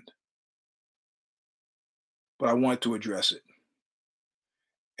offend. But I wanted to address it.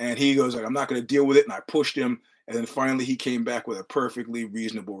 And he goes like, I'm not going to deal with it. And I pushed him. And then finally he came back with a perfectly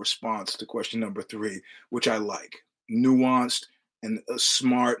reasonable response to question number 3, which I like. Nuanced and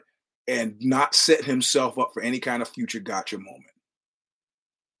smart and not set himself up for any kind of future gotcha moment.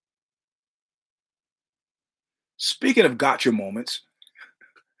 Speaking of gotcha moments,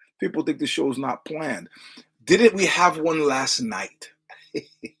 people think the show's not planned. Didn't we have one last night?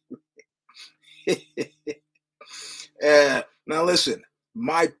 Now listen,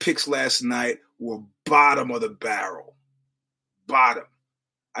 my picks last night were bottom of the barrel. Bottom.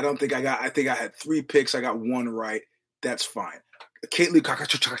 I think I had 3 picks. I got 1 right. That's fine. Caitlin,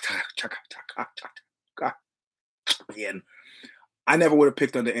 I never would have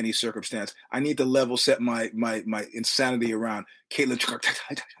picked under any circumstance. I need to level set my insanity around Caitlin.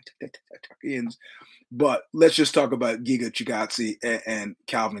 But let's just talk about Giga Chikadze and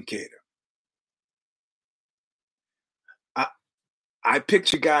Calvin Kattar. I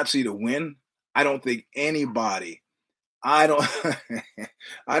picked Chikadze to win. I don't think anybody would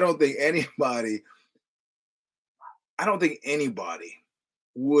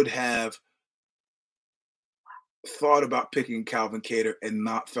have thought about picking Calvin Kattar and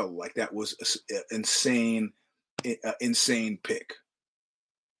not felt like that was an insane pick.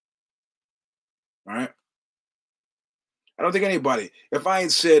 All right. I don't think anybody, if I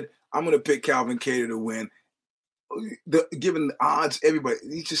had said I'm going to pick Calvin Kattar to win, given the odds, everybody,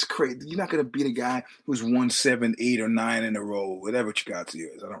 he's just crazy. You're not going to beat a guy who's won 7, 8, or 9 in a row, whatever Chikadze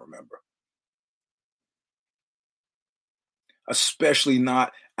is. I don't remember. Especially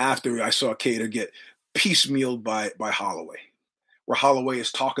not after I saw Kattar get piecemealed by Holloway, where Holloway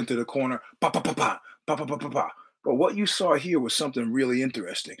is talking to the corner, pa pa pa pa pa pa pa pa pa. But what you saw here was something really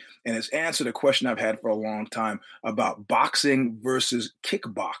interesting, and it's answered a question I've had for a long time about boxing versus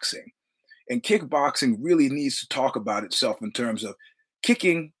kickboxing. And kickboxing really needs to talk about itself in terms of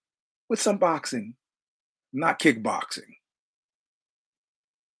kicking with some boxing, not kickboxing.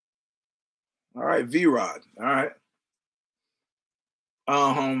 All right, V-Rod. All right.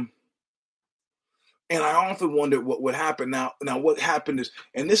 And I often wondered what would happen. Now what happened is,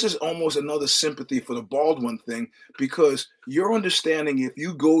 and this is almost another sympathy for the Baldwin thing, because you're understanding if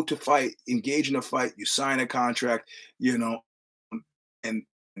you go to fight, engage in a fight, you sign a contract, and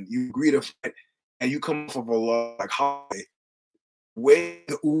you agree to fight, and you come off of a law like Holloway, way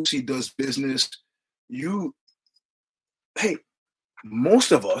the UFC does business,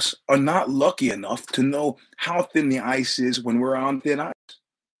 most of us are not lucky enough to know how thin the ice is when we're on thin ice.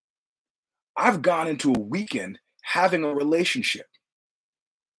 I've gone into a weekend having a relationship.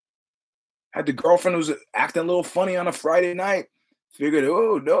 Had the girlfriend who was acting a little funny on a Friday night. Figured,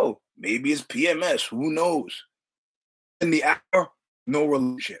 oh no, maybe it's PMS. Who knows? In the hour, no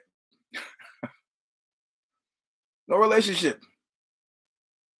relationship. No relationship.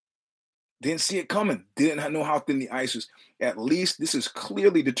 Didn't see it coming. Didn't know how thin the ice is. At least this is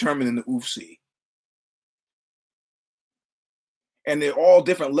clearly determined in the UFC. And they're all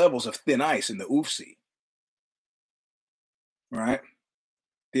different levels of thin ice in the UFC, right?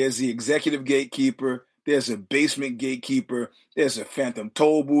 There's the executive gatekeeper. There's a basement gatekeeper. There's a phantom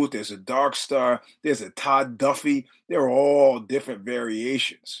toll booth. There's a dark star. There's a Todd Duffy. They're all different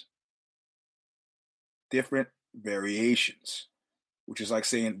variations. Different variations, which is like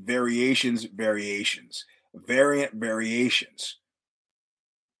saying variations, variations, variant variations.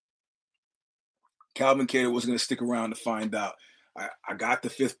 Calvin Kattar wasn't going to stick around to find out. I got the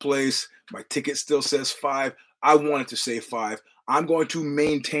 5th place. My ticket still says 5. I wanted to say 5. I'm going to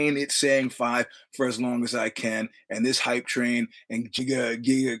maintain it saying 5 for as long as I can. And this hype train and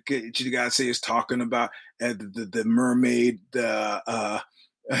Giga say is talking about the mermaid, the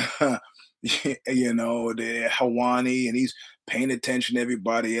Hawani, and he's paying attention to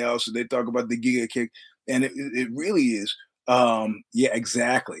everybody else. So they talk about the Giga kick, and it really is. Yeah,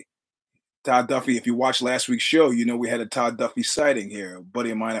 exactly. Todd Duffy, if you watched last week's show, you know we had a Todd Duffy sighting here, a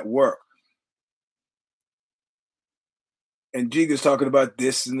buddy of mine at work. And Giga's talking about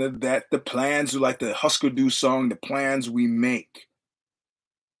this and that, the plans, like the Husker Du song, the plans we make.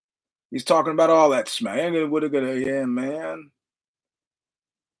 He's talking about all that smack. Yeah, man.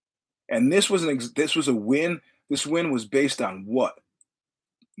 And this was a win. This win was based on what?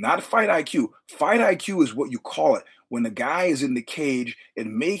 Not fight IQ. Fight IQ is what you call it when the guy is in the cage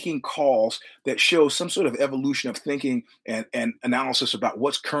and making calls that show some sort of evolution of thinking and analysis about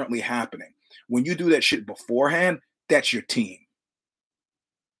what's currently happening. When you do that shit beforehand, that's your team.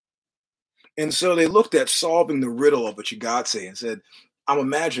 And so they looked at solving the riddle of a Chigatse and said, I'm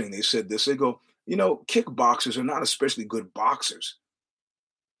imagining they said this. They go, kickboxers are not especially good boxers.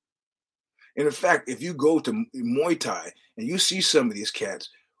 And in fact, if you go to Muay Thai and you see some of these cats,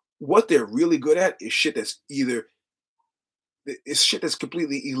 what they're really good at is shit that's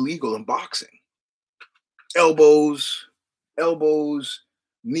completely illegal in boxing. Elbows,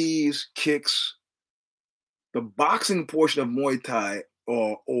 knees, kicks. The boxing portion of Muay Thai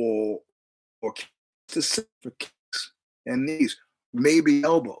or kicks and knees, maybe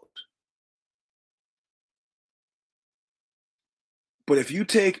elbows. But if you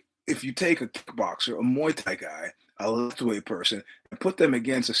take a kickboxer, a Muay Thai guy, a lightweight person, and put them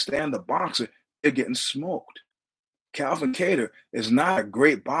against a stand-up boxer, they're getting smoked. Calvin Kattar is not a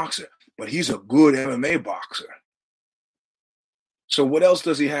great boxer, but he's a good MMA boxer. So what else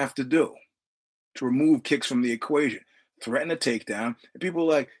does he have to do to remove kicks from the equation? Threaten a takedown. And people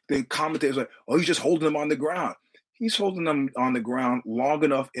the commentators oh, he's just holding them on the ground. He's holding them on the ground long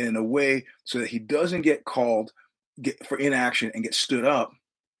enough in a way so that he doesn't get called for inaction and get stood up,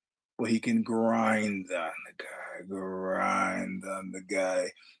 but he can grind on the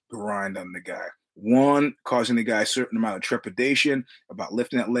guy. One, causing the guy a certain amount of trepidation about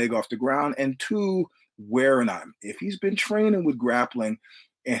lifting that leg off the ground, and 2, wearing on him. If he's been training with grappling,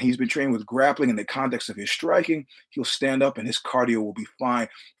 and he's been training with grappling in the context of his striking, he'll stand up and his cardio will be fine.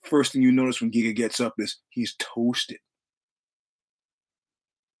 First thing you notice when Giga gets up is he's toasted.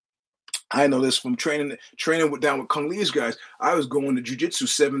 I know this from training down with Kung Lee's guys. I was going to jiu-jitsu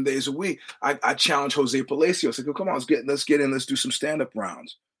 7 days a week. I challenged Jose Palacio. I said, come on, let's get in. Let's do some stand-up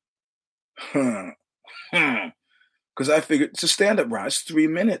rounds. Because I figured it's a stand-up round. It's 3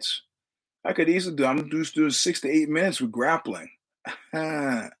 minutes. I could easily do. I'm going to do 6 to 8 minutes with grappling.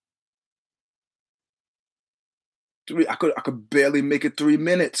 I could barely make it 3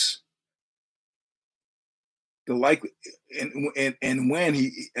 minutes. The likely and when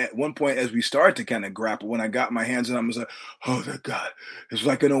he at one point as we started to kind of grapple, when I got my hands on him, I was like, oh my God, it's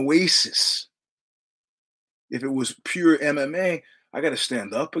like an oasis. If it was pure MMA, I got to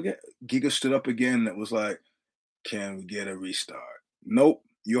stand up again. Giga stood up again, and it was like, can we get a restart? Nope,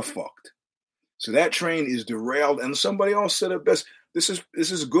 you're fucked. So that train is derailed, and somebody else said it best. This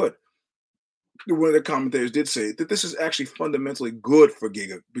is good. One of the commentators did say that this is actually fundamentally good for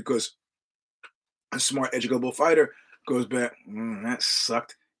Giga because a smart, educable fighter goes back, that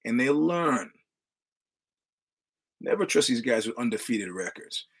sucked, and they learn. Never trust these guys with undefeated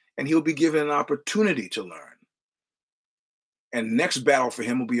records. And he'll be given an opportunity to learn. And next battle for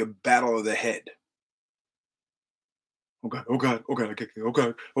him will be a battle of the head. Oh God,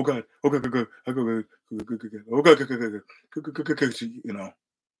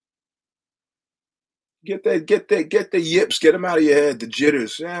 Get the yips, get them out of your head, the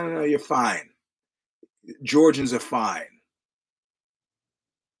jitters. No, you're fine. Georgians are fine.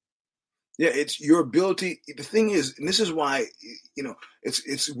 Yeah, it's your ability. The thing is, and this is why,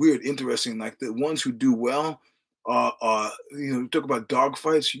 it's weird, interesting. Like the ones who do well, talk about dog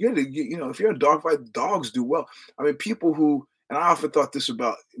fights. If you're in a dog fight, dogs do well. I mean, people who And I often thought this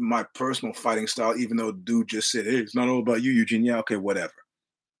about my personal fighting style, even though dude just said, "Hey, it's not all about you, Eugene." Yeah, okay, whatever.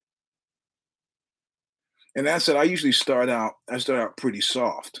 And that's it. I start out pretty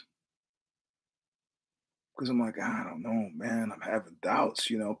soft because I'm like, I don't know, man. I'm having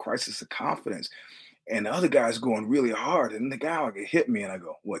doubts, crisis of confidence. And the other guy's going really hard, and the guy like hit me, and I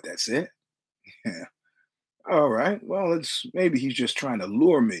go, "What? That's it? Yeah. All right. Well, it's maybe he's just trying to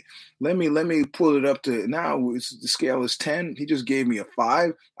lure me. Let me pull it up to now. The scale is 10. He just gave me a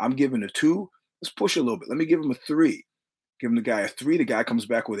 5. I'm giving a 2. Let's push a little bit. Let me give him a 3. Giving the guy a 3. The guy comes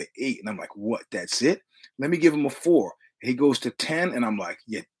back with an 8, and I'm like, what? That's it? Let me give him a 4. And he goes to 10, and I'm like,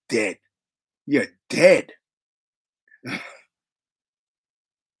 you're dead. You're dead.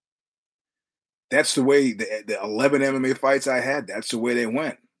 That's the way the 11 MMA fights I had. That's the way they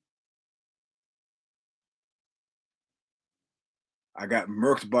went. I got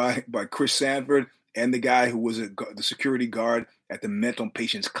murked by Chris Sanford and the guy who was the security guard at the mental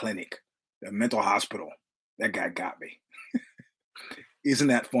patients clinic, the mental hospital. That guy got me. Isn't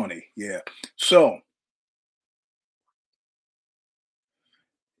that funny? Yeah. So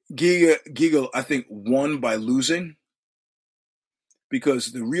Giga, I think, won by losing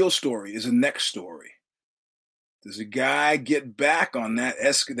because the real story is the next story. Does a guy get back on that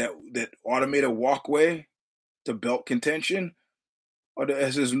automated walkway to belt contention, or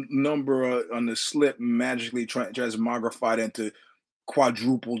has his number on the slip magically transmogrified into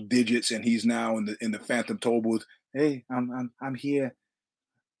quadruple digits, and he's now in the phantom toll booth? Hey, I'm here.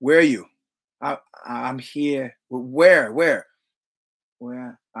 Where are you? I'm here. Where? Where?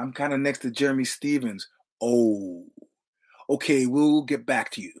 I'm kind of next to Jeremy Stevens. Oh, okay. We'll get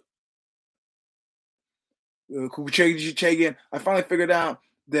back to you. Kuchagi, I finally figured out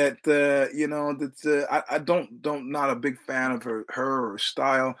that I don't not a big fan of her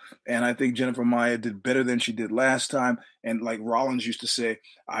style, and I think Jennifer Maya did better than she did last time. And like Rollins used to say,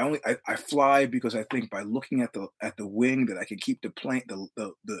 I fly because I think by looking at the wing that I can keep the plane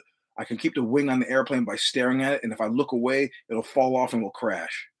the I can keep the wing on the airplane by staring at it, and if I look away, it'll fall off and will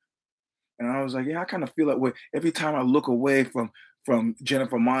crash. And I was like, yeah, I kind of feel that way every time I look away from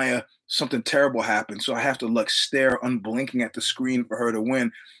Jennifer Maya. Something terrible happens, so I have to like stare unblinking at the screen for her to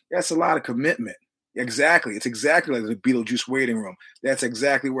win. That's a lot of commitment. Exactly, it's exactly like the Beetlejuice waiting room. That's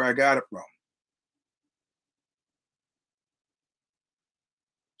exactly where I got it from.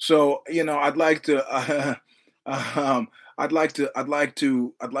 So I'd like to, I'd like to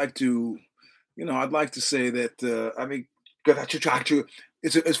say that I mean,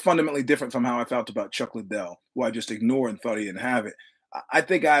 it's fundamentally different from how I felt about Chuck Liddell, who I just ignored and thought he didn't have it. I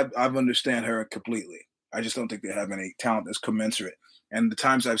think I've understand her completely. I just don't think they have any talent that's commensurate. And the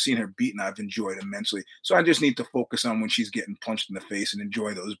times I've seen her beaten, I've enjoyed immensely. So I just need to focus on when she's getting punched in the face and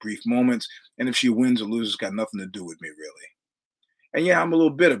enjoy those brief moments. And if she wins or loses, got nothing to do with me really. And yeah, I'm a little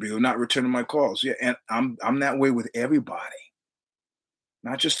bitter because not returning my calls. Yeah, and I'm that way with everybody,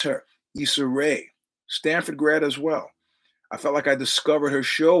 not just her. Issa Rae, Stanford grad as well. I felt like I discovered her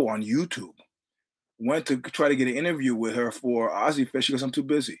show on YouTube. Went to try to get an interview with her for Ozzy Fest. She goes, I'm too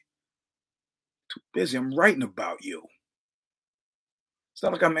busy. Too busy. I'm writing about you. It's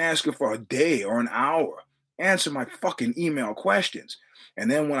not like I'm asking for a day or an hour. Answer my fucking email questions.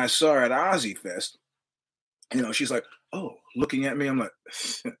 And then when I saw her at Ozzy Fest, she's like, oh, looking at me, I'm like,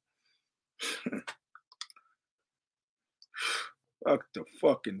 fuck the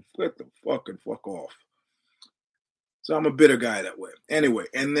fucking fuck off. So I'm a bitter guy that way. Anyway,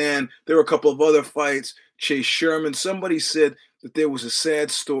 and then there were a couple of other fights. Chase Sherman. Somebody said that there was a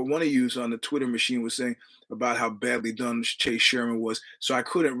sad story. One of you on the Twitter machine was saying about how badly done Chase Sherman was. So I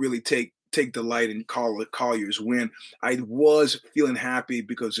couldn't really take delight in Collier's win. I was feeling happy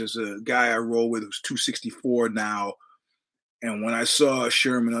because there's a guy I roll with who's 264 now. And when I saw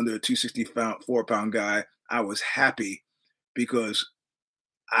Sherman under a 264-pound guy, I was happy because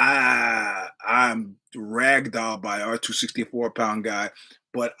I'm ragdolled by our 264-pound guy,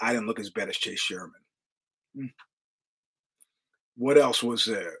 but I didn't look as bad as Chase Sherman. What else was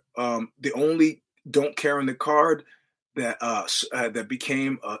there? The only don't care in the card that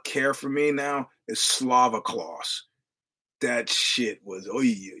became a care for me now is Slava Claus. That shit was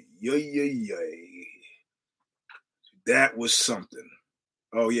that was something.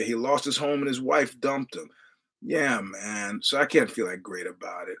 Oh yeah, he lost his home and his wife dumped him. Yeah, man. So I can't feel that great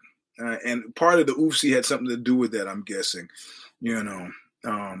about it. And part of the oofsie had something to do with that, I'm guessing.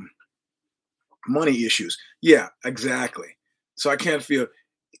 Money issues. Yeah, exactly. So I can't feel.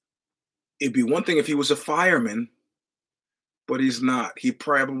 It'd be one thing if he was a fireman, but he's not. He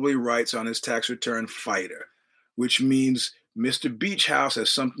probably writes on his tax return fighter, which means Mr. Beach House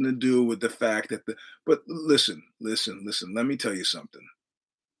has something to do with the fact that but listen, let me tell you something.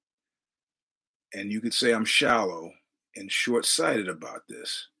 And you could say I'm shallow and short-sighted about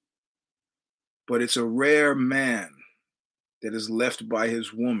this, but it's a rare man that is left by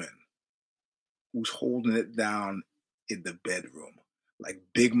his woman who's holding it down in the bedroom. Like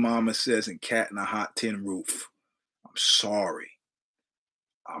Big Mama says in Cat in a Hot Tin Roof. I'm sorry.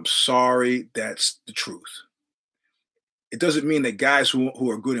 I'm sorry, that's the truth. It doesn't mean that guys who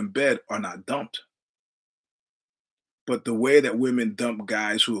are good in bed are not dumped. But the way that women dump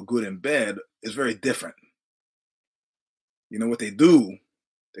guys who are good in bed is very different. You know what they do?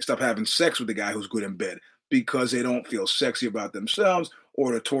 They stop having sex with the guy who's good in bed because they don't feel sexy about themselves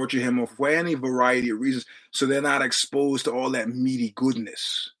or to torture him or for any variety of reasons. So they're not exposed to all that meaty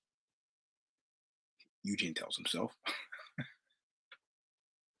goodness. Eugene tells himself.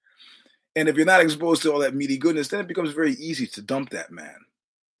 And if you're not exposed to all that meaty goodness, then it becomes very easy to dump that man.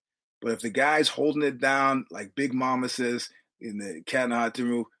 But if the guy's holding it down, like Big Mama says in the Cat in the Hot Tin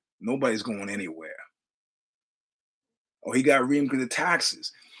Roof, nobody's going anywhere. Oh, he got reamed because of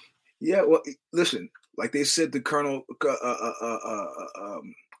taxes. Yeah, well, listen, like they said to Colonel,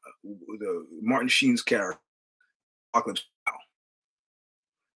 the Martin Sheen's character,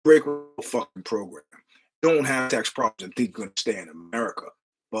 break a fucking program. Don't have tax problems and think you're going to stay in America.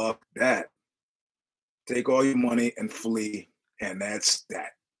 Fuck that. Take all your money and flee, and that's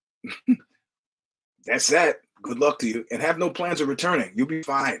that. That's that. Good luck to you, and have no plans of returning. You'll be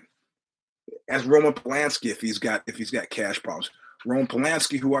fine. Ask Roman Polanski if he's got cash problems. Roman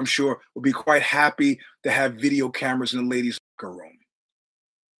Polanski, who I'm sure will be quite happy to have video cameras in the ladies' locker room.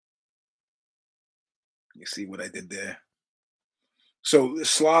 You see what I did there? So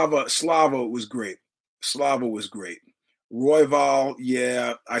Slava was great. Slava was great. Royval,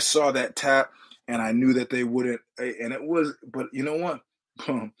 yeah, I saw that tap and I knew that they wouldn't. And it was, but you know what?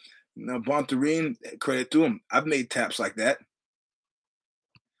 Now, Bontarine, credit to him. I've made taps like that.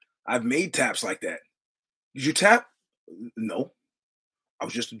 Did you tap? No. I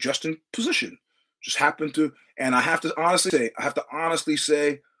was just adjusting position. Just happened to, and I have to honestly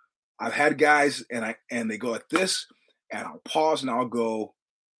say, I've had guys and they go like this, and I'll pause and I'll go,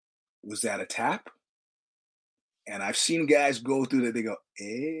 was that a tap? And I've seen guys go through that, they go,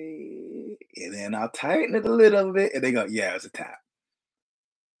 and then I'll tighten it a little bit, and they go, yeah, it's a tap.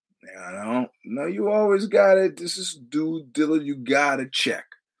 No, you always got it. This is due diligence. You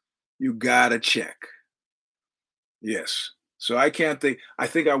gotta check. Yes. So I can't think. I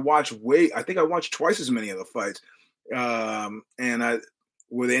think I watched twice as many of the fights.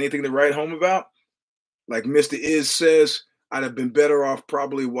 Were there anything to write home about? Like Mr. Iz says, I'd have been better off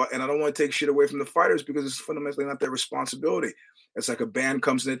probably. And I don't want to take shit away from the fighters because it's fundamentally not their responsibility. It's like a band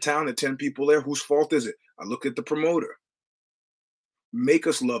comes into town, there are 10 people there. Whose fault is it? I look at the promoter. Make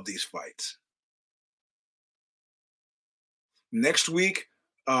us love these fights. Next week,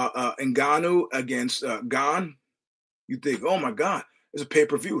 Ngannou against Gan. You think, oh my God, it's a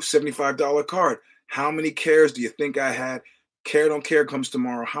pay-per-view, $75 card. How many cares do you think I had? Care Don't Care comes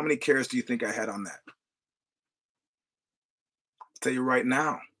tomorrow. How many cares do you think I had on that? I'll tell you right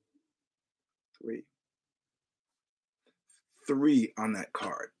now. 3 on that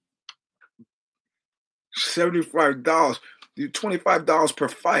card. $75. $25 per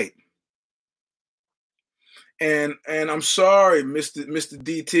fight. And I'm sorry, Mr.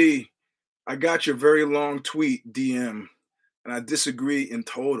 DT. I got your very long tweet DM, and I disagree in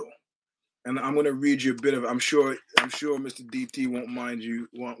total. And I'm going to read you a bit of it. I'm sure Mr. DT won't mind to you.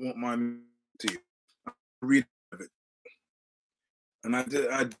 I'll read it. And I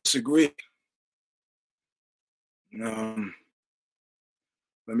disagree. Let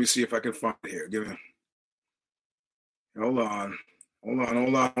me see if I can find it here. Hold on.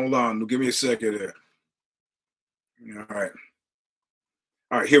 Give me a second there.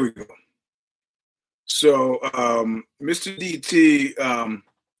 All right, here we go. So, Mr. DT,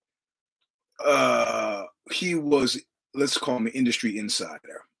 he was, let's call him an industry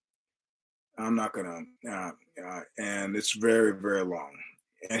insider. I'm not gonna, and it's very, very long.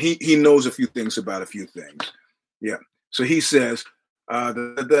 And he knows a few things about a few things. Yeah. So he says,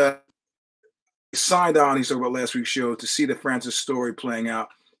 the signed on, he talked about last week's show, to see the Francis story playing out.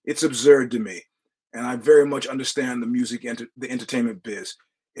 It's absurd to me. And I very much understand the music and the entertainment biz.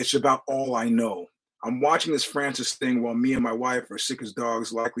 It's about all I know. I'm watching this Francis thing while me and my wife are sick as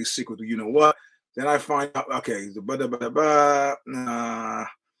dogs, likely sick with you know what. Then I find out, okay, he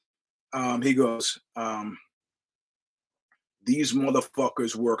goes, these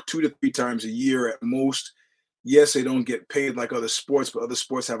motherfuckers work 2 to 3 times a year at most. Yes, they don't get paid like other sports, but other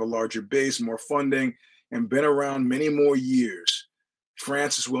sports have a larger base, more funding. and been around many more years.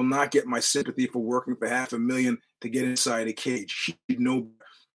 Francis will not get my sympathy for working for $500,000 to get inside a cage. He'd know,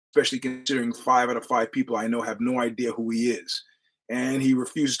 especially considering 5 out of 5 people I know have no idea who he is. And he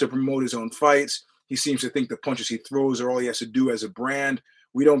refuses to promote his own fights. He seems to think the punches he throws are all he has to do as a brand.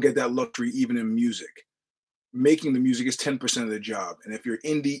 We don't get that luxury even in music. Making the music is 10% of the job. And if you're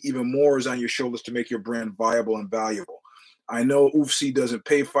indie, even more is on your shoulders to make your brand viable and valuable. I know UFC doesn't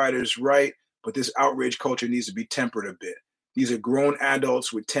pay fighters right, but this outrage culture needs to be tempered a bit. These are grown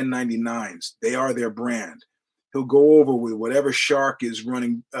adults with 1099s. They are their brand. He'll go over with whatever shark is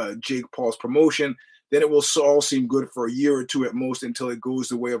running Jake Paul's promotion. Then it will all seem good for a year or two at most until it goes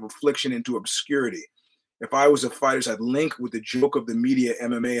the way of affliction into obscurity. If I was a fighter, I'd link with the joke of the media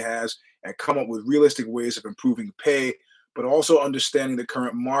MMA has and come up with realistic ways of improving pay, but also understanding the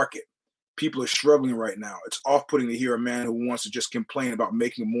current market. People are struggling right now. It's off-putting to hear a man who wants to just complain about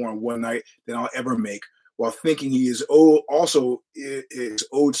making more in one night than I'll ever make, while thinking he is also is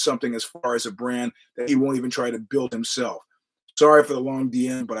owed something as far as a brand that he won't even try to build himself. Sorry for the long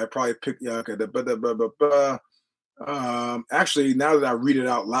DM, but I probably picked. Actually, now that I read it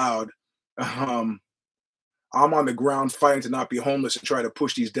out loud, I'm on the ground fighting to not be homeless and try to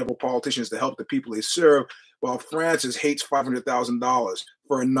push these devil politicians to help the people they serve, while Francis hates $500,000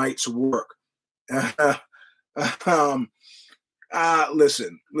 for a night's work.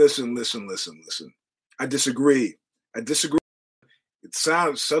 Listen. I disagree. It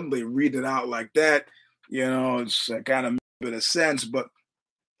sounds suddenly read it out like that, it's kind of a bit of sense, but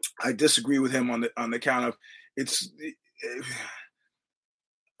I disagree with him on the count of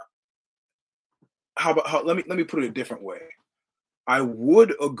let me put it a different way. I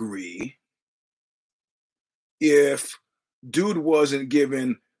would agree if dude wasn't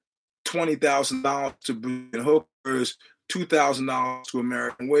given $20,000 to Brazilian hookers, $2,000 to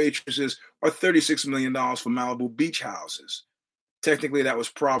American waitresses, or $36 million for Malibu beach houses. Technically, that was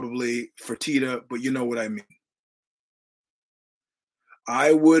probably Fertitta, but you know what I mean.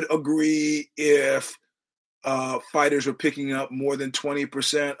 I would agree if fighters were picking up more than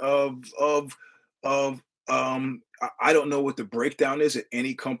 20% of I don't know what the breakdown is at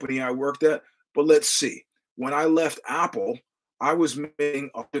any company I worked at, but let's see. When I left Apple, I was making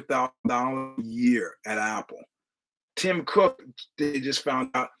 $100,000 a year at Apple. Tim Cook, they just found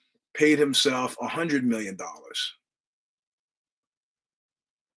out, paid himself $100 million.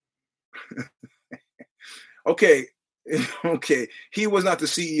 Okay. He was not the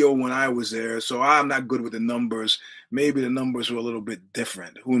CEO when I was there, so I'm not good with the numbers. Maybe the numbers were a little bit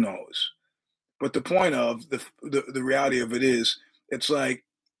different. Who knows? But the point of the reality of it is, it's like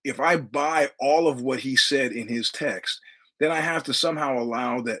if I buy all of what he said in his text, then I have to somehow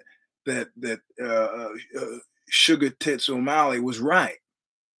allow that Sugar Tits O'Malley was right,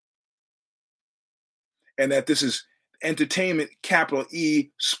 and that this is entertainment, capital E,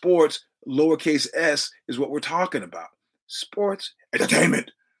 sports, lowercase s, is what we're talking about. Sports,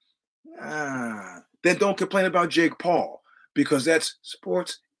 entertainment. Then don't complain about Jake Paul, because that's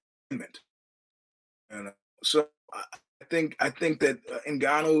sports entertainment. And so I think that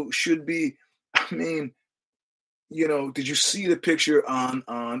Ngannou should be. I mean, did you see the picture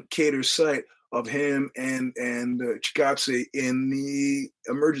on Cater's site of him and Chikadze in the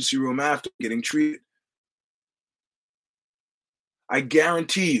emergency room after getting treated? I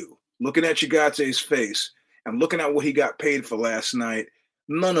guarantee you, looking at Chikadze's face and looking at what he got paid for last night,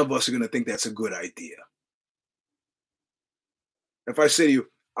 none of us are going to think that's a good idea. If I say to you,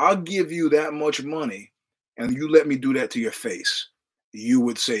 I'll give you that much money and you let me do that to your face, you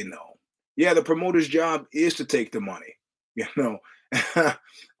would say no. Yeah, the promoter's job is to take the money,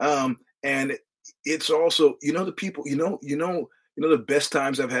 and it's also, the people, the best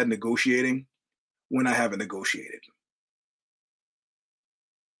times I've had negotiating, when I haven't negotiated.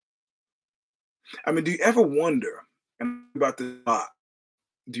 I mean, do you ever wonder, and about this a lot,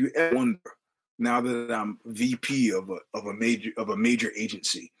 do you ever wonder, now that I'm VP of a major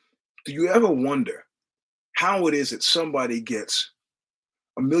agency, do you ever wonder how it is that somebody gets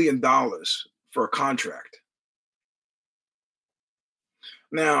 $1 million for a contract?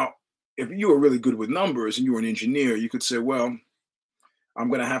 Now, if you were really good with numbers and you were an engineer, you could say, well, I'm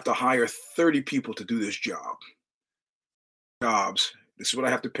going to have to hire 30 people to do this job. Jobs. This is what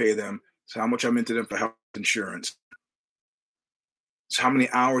I have to pay them. It's how much I'm into them for health insurance. It's how many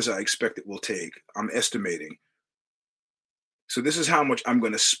hours I expect it will take. I'm estimating. So this is how much I'm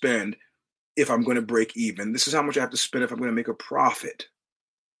going to spend if I'm going to break even. This is how much I have to spend if I'm going to make a profit.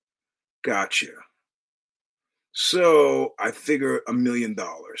 Gotcha. So I figure $1 million.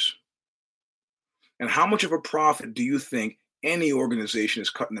 And how much of a profit do you think any organization is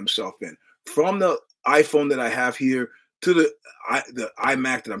cutting themselves in? From the iPhone that I have here to the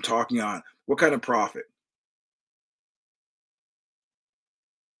iMac that I'm talking on, what kind of profit?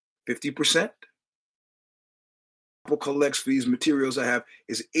 50%? Apple collects for these materials I have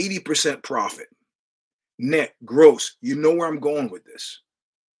is 80% profit. Net, gross. You know where I'm going with this.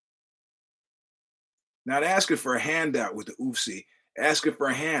 Not asking for a handout with the oofsie, asking for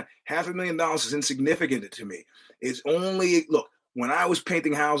a hand. $500,000 is insignificant to me. It's only, look, when I was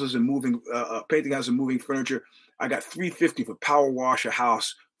painting houses and moving furniture, I got $350 for power wash a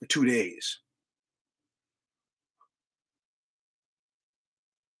house for 2 days.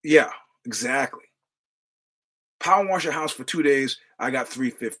 Yeah, exactly. Power wash a house for 2 days, I got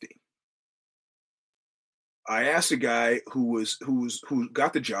 $350. I asked a guy who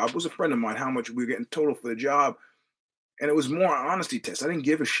got the job, was a friend of mine, how much we were getting total for the job, and it was more an honesty test. I didn't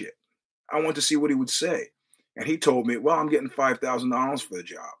give a shit. I wanted to see what he would say, and he told me, "Well, I'm getting $5,000 for the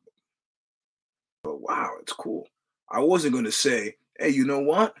job." But wow, it's cool. I wasn't going to say, "Hey, you know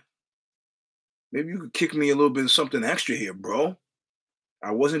what? Maybe you could kick me a little bit of something extra here, bro."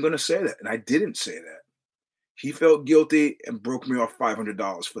 I wasn't going to say that, and I didn't say that. He felt guilty and broke me off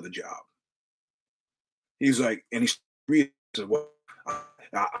 $500 for the job. He's like, and he said, "Well,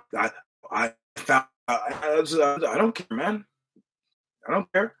 I, I found, I don't care, man. I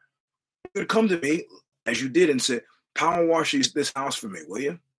don't care. You could come to me as you did and say, power wash this house for me, will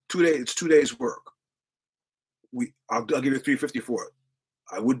you? 2 days. It's 2 days work. I'll give you $350 for it.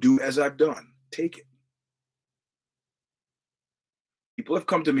 I would do as I've done. Take it." People have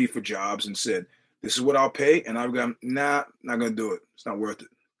come to me for jobs and said, "This is what I'll pay," and I've gone, "Nah, not gonna do it. It's not worth it.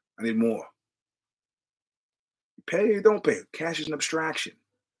 I need more." You pay or don't pay. Cash is an abstraction.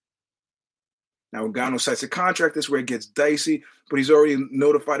 Now, when Gano cites a contract, this is where it gets dicey, but he's already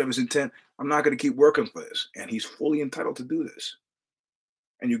notified of his intent. I'm not going to keep working for this. And he's fully entitled to do this.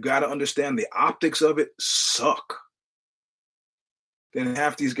 And you got to understand the optics of it suck. Then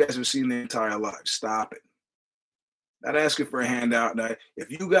half these guys have seen their entire lives. Stop it. Not asking for a handout. Now, if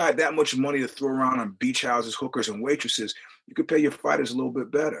you got that much money to throw around on beach houses, hookers, and waitresses, you could pay your fighters a little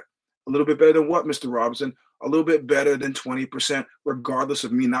bit better. A little bit better than what, Mr. Robinson? A little bit better than 20%, regardless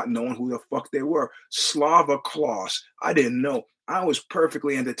of me not knowing who the fuck they were. Slava Klaus, I didn't know. I was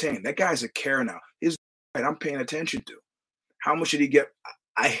perfectly entertained. That guy's a care now. His right, I'm paying attention to. How much did he get?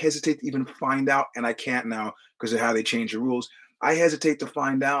 I hesitate to even find out, and I can't now because of how they change the rules. I hesitate to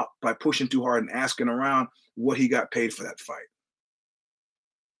find out by pushing too hard and asking around what he got paid for that fight.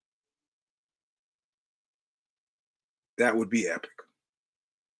 That would be epic.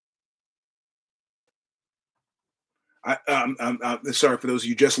 I'm sorry for those of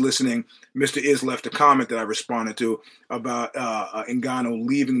you just listening. Mr. Is left a comment that I responded to about Ngannou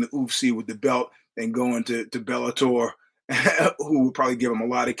leaving the UFC with the belt and going to Bellator, who would probably give him a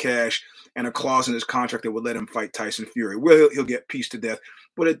lot of cash and a clause in his contract that would let him fight Tyson Fury. Well, he'll get peace to death,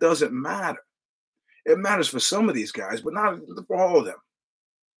 but it doesn't matter. It matters for some of these guys, but not for all of them.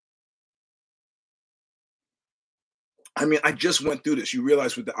 I mean, I just went through this. You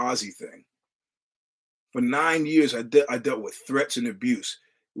realize with the Aussie thing. For 9 years, I dealt with threats and abuse.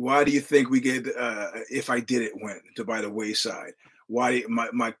 Why do you think we get, if I did it, went to by the wayside? Why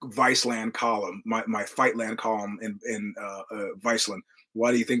my Viceland column, my Fightland column in Viceland,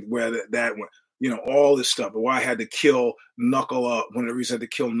 why do you think where that went? You know, all this stuff. Why I had to kill Knuckle Up. One of the reasons I had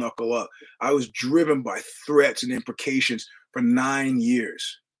to kill Knuckle Up. I was driven by threats and imprecations for 9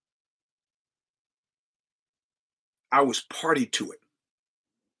 years. I was party to it.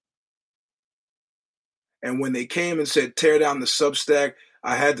 And when they came and said, tear down the Substack,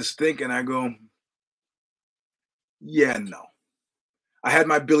 I had to think and I go, yeah, no. I had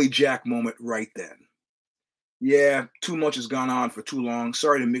my Billy Jack moment right then. Yeah, too much has gone on for too long.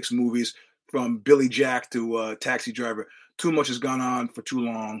 Sorry to mix movies from Billy Jack to Taxi Driver. Too much has gone on for too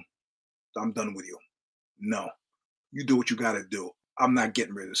long. I'm done with you. No, you do what you got to do. I'm not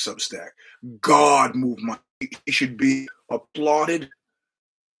getting rid of Substack. God move my. It should be applauded.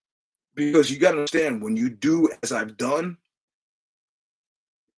 Because you got to understand, when you do as I've done,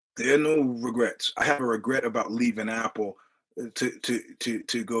 there are no regrets. I have a regret about leaving Apple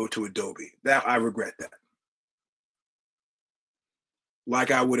to go to Adobe. That I regret that.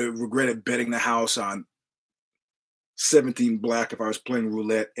 Like I would have regretted betting the house on 17 black if I was playing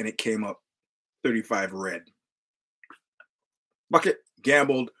roulette and it came up 35 red. Bucket,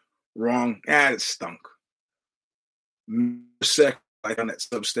 gambled, wrong. It stunk. Like on that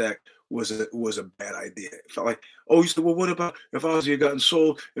Substack was a bad idea. It felt like, oh, you said, well, what about if Ozzy had gotten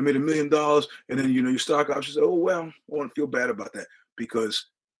sold and made $1 million and then, you know, your stock options, oh, well, I want to feel bad about that because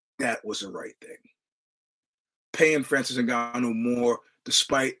that was the right thing. Paying Francis Ngannou more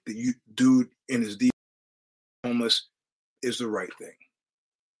despite the dude in his deep homeless, is the right thing.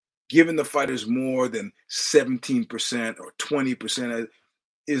 Giving the fighters more than 17% or 20%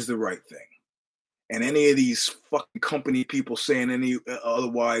 is the right thing. And any of these fucking company people saying any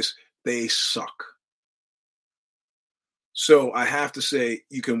otherwise, they suck. So I have to say,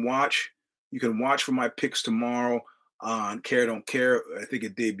 you can watch for my picks tomorrow on Care Don't Care. I think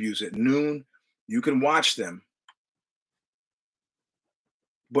it debuts at noon. You can watch them.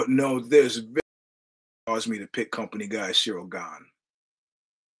 But no, there's very caused me to pick company guy Cyril Gahn.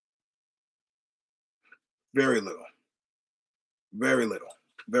 Very little. Very little.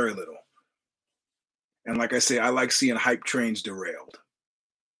 Very little. And like I say, I like seeing hype trains derailed.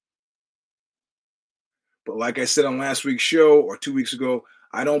 But like I said on last week's show or 2 weeks ago,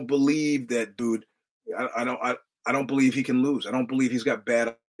 I don't believe that dude. I don't believe he can lose. I don't believe he's got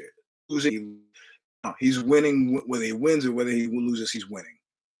bad losing. He's winning whether he wins or whether he loses. He's winning.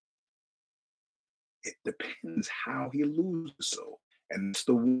 It depends how he loses, though, and it's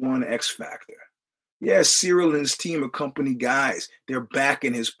the one X factor. Yes, Cyril and his team are company guys. They're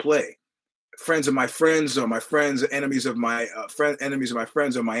backing his play. Friends of my friends are my friends. Enemies of my enemies of my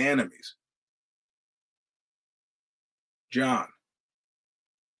friends are my enemies. John.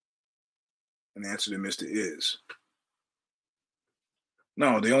 And the answer to Mr. is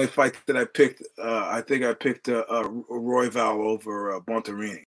no. The only fight that I picked, I think I picked Royval over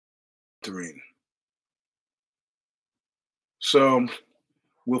Bontarine. So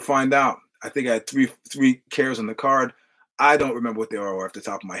we'll find out. I think I had three cares on the card. I don't remember what they are off the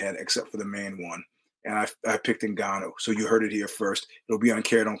top of my head, except for the main one. And I picked Ngannou. So you heard it here first. It'll be on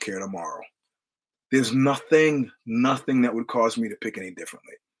Care Don't Care tomorrow. There's nothing that would cause me to pick any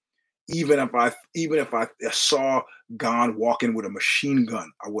differently. Even if I saw Gahn walking with a machine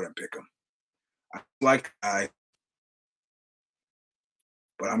gun, I wouldn't pick him. I like the guy,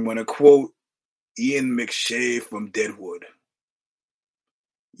 but I'm going to quote Ian McShane from Deadwood.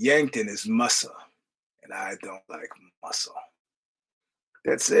 Yankton is muscle, and I don't like muscle.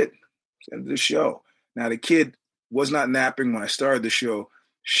 That's it. It's the end of the show. Now, the kid was not napping when I started the show.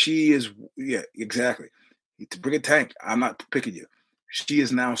 She is, yeah, exactly. To bring a tank, I'm not picking you. She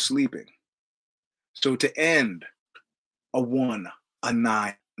is now sleeping. So to end a 1, a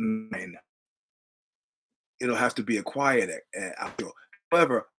 9, it'll have to be a quiet outro.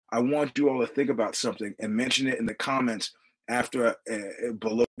 However, I want you all to think about something and mention it in the comments after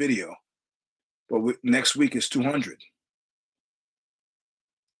below video. But next week is 200.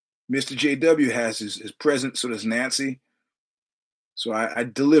 Mr. JW has his present, so does Nancy. So I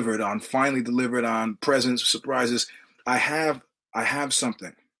finally delivered on presents, surprises. I have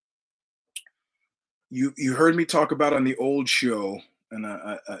something. You heard me talk about on the old show, and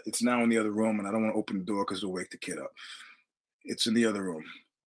it's now in the other room, and I don't want to open the door because it'll wake the kid up. It's in the other room.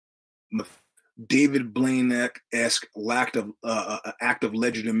 David Blaine-esque act of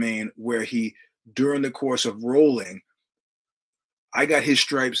legerdemain, where he, during the course of rolling, I got his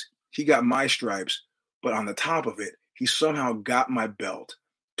stripes, he got my stripes, but on the top of it, he somehow got my belt,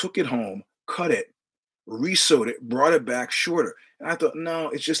 took it home, cut it, re-sewed it, brought it back shorter. And I thought, no,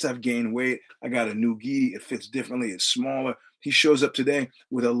 it's just I've gained weight. I got a new gi. It fits differently. It's smaller. He shows up today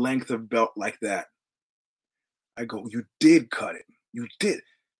with a length of belt like that. I go, you did cut it. You did.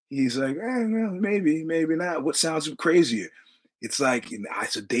 He's like, well, maybe not. What sounds crazier? It's like,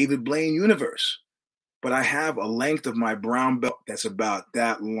 it's a David Blaine universe. But I have a length of my brown belt that's about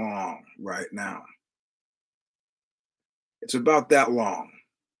that long right now. It's about that long.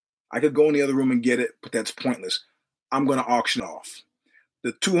 I could go in the other room and get it, but that's pointless. I'm going to auction off.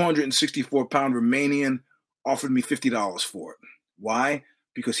 The 264-pound Romanian offered me $50 for it. Why?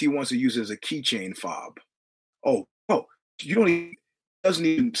 Because he wants to use it as a keychain fob. Oh, doesn't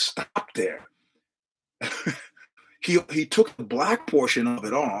even stop there. He took the black portion of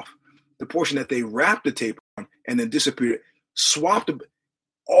it off, the portion that they wrapped the tape on, and then disappeared. Swapped it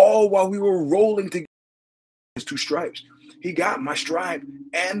all while we were rolling together his two stripes. He got my stripe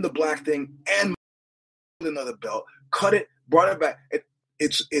and the black thing and another belt, cut it, brought it back.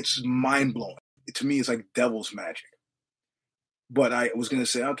 It's mind-blowing. To me, it's like devil's magic. But I was going to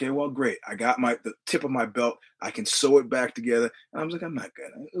say, okay, well, great. I got the tip of my belt. I can sew it back together. And I was like, I'm not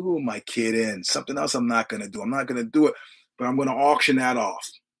going to. Who am I kidding? Something else I'm not going to do. I'm not going to do it, but I'm going to auction that off.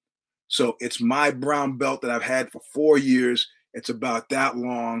 So it's my brown belt that I've had for 4 years. It's about that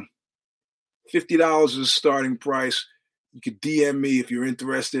long. $50 is the starting price. You could DM me if you're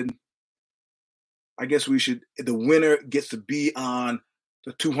interested. I guess the winner gets to be on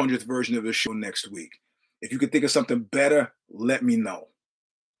the 200th version of the show next week. If you could think of something better, let me know.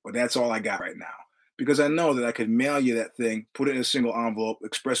 But that's all I got right now. because I know that I could mail you that thing, put it in a single envelope,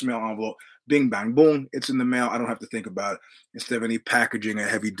 express mail envelope, bing, bang, boom, it's in the mail. I don't have to think about it instead of any packaging, a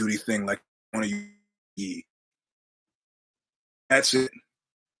heavy duty thing like one of you. That's it.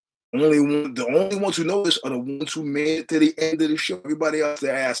 The only ones who know this are the ones who made it to the end of the show. Everybody else,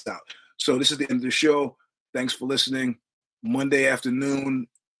 they're assed out. So this is the end of the show. Thanks for listening. Monday afternoon,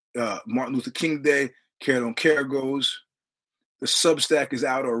 Martin Luther King Day, Care Don't Care goes. The Substack is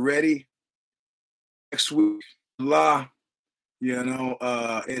out already. Next week, inshallah,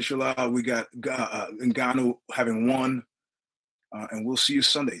 inshallah, we got Ngannou having won. And we'll see you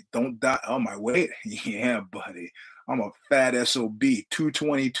Sunday. Don't die. Oh, my weight? Yeah, buddy. I'm a fat SOB.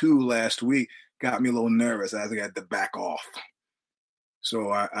 222 last week. Got me a little nervous. I had to back off. So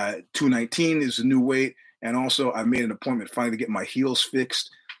 219 is the new weight. And also, I made an appointment finally to get my heels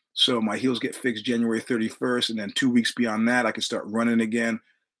fixed. So my heels get fixed January 31st. And then 2 weeks beyond that, I can start running again.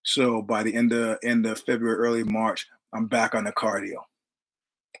 So by the end of February, early March, I'm back on the cardio.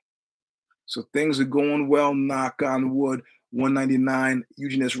 So things are going well. Knock on wood. 199,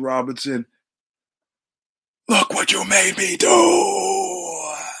 Eugene S. Robertson. Look what you made me do!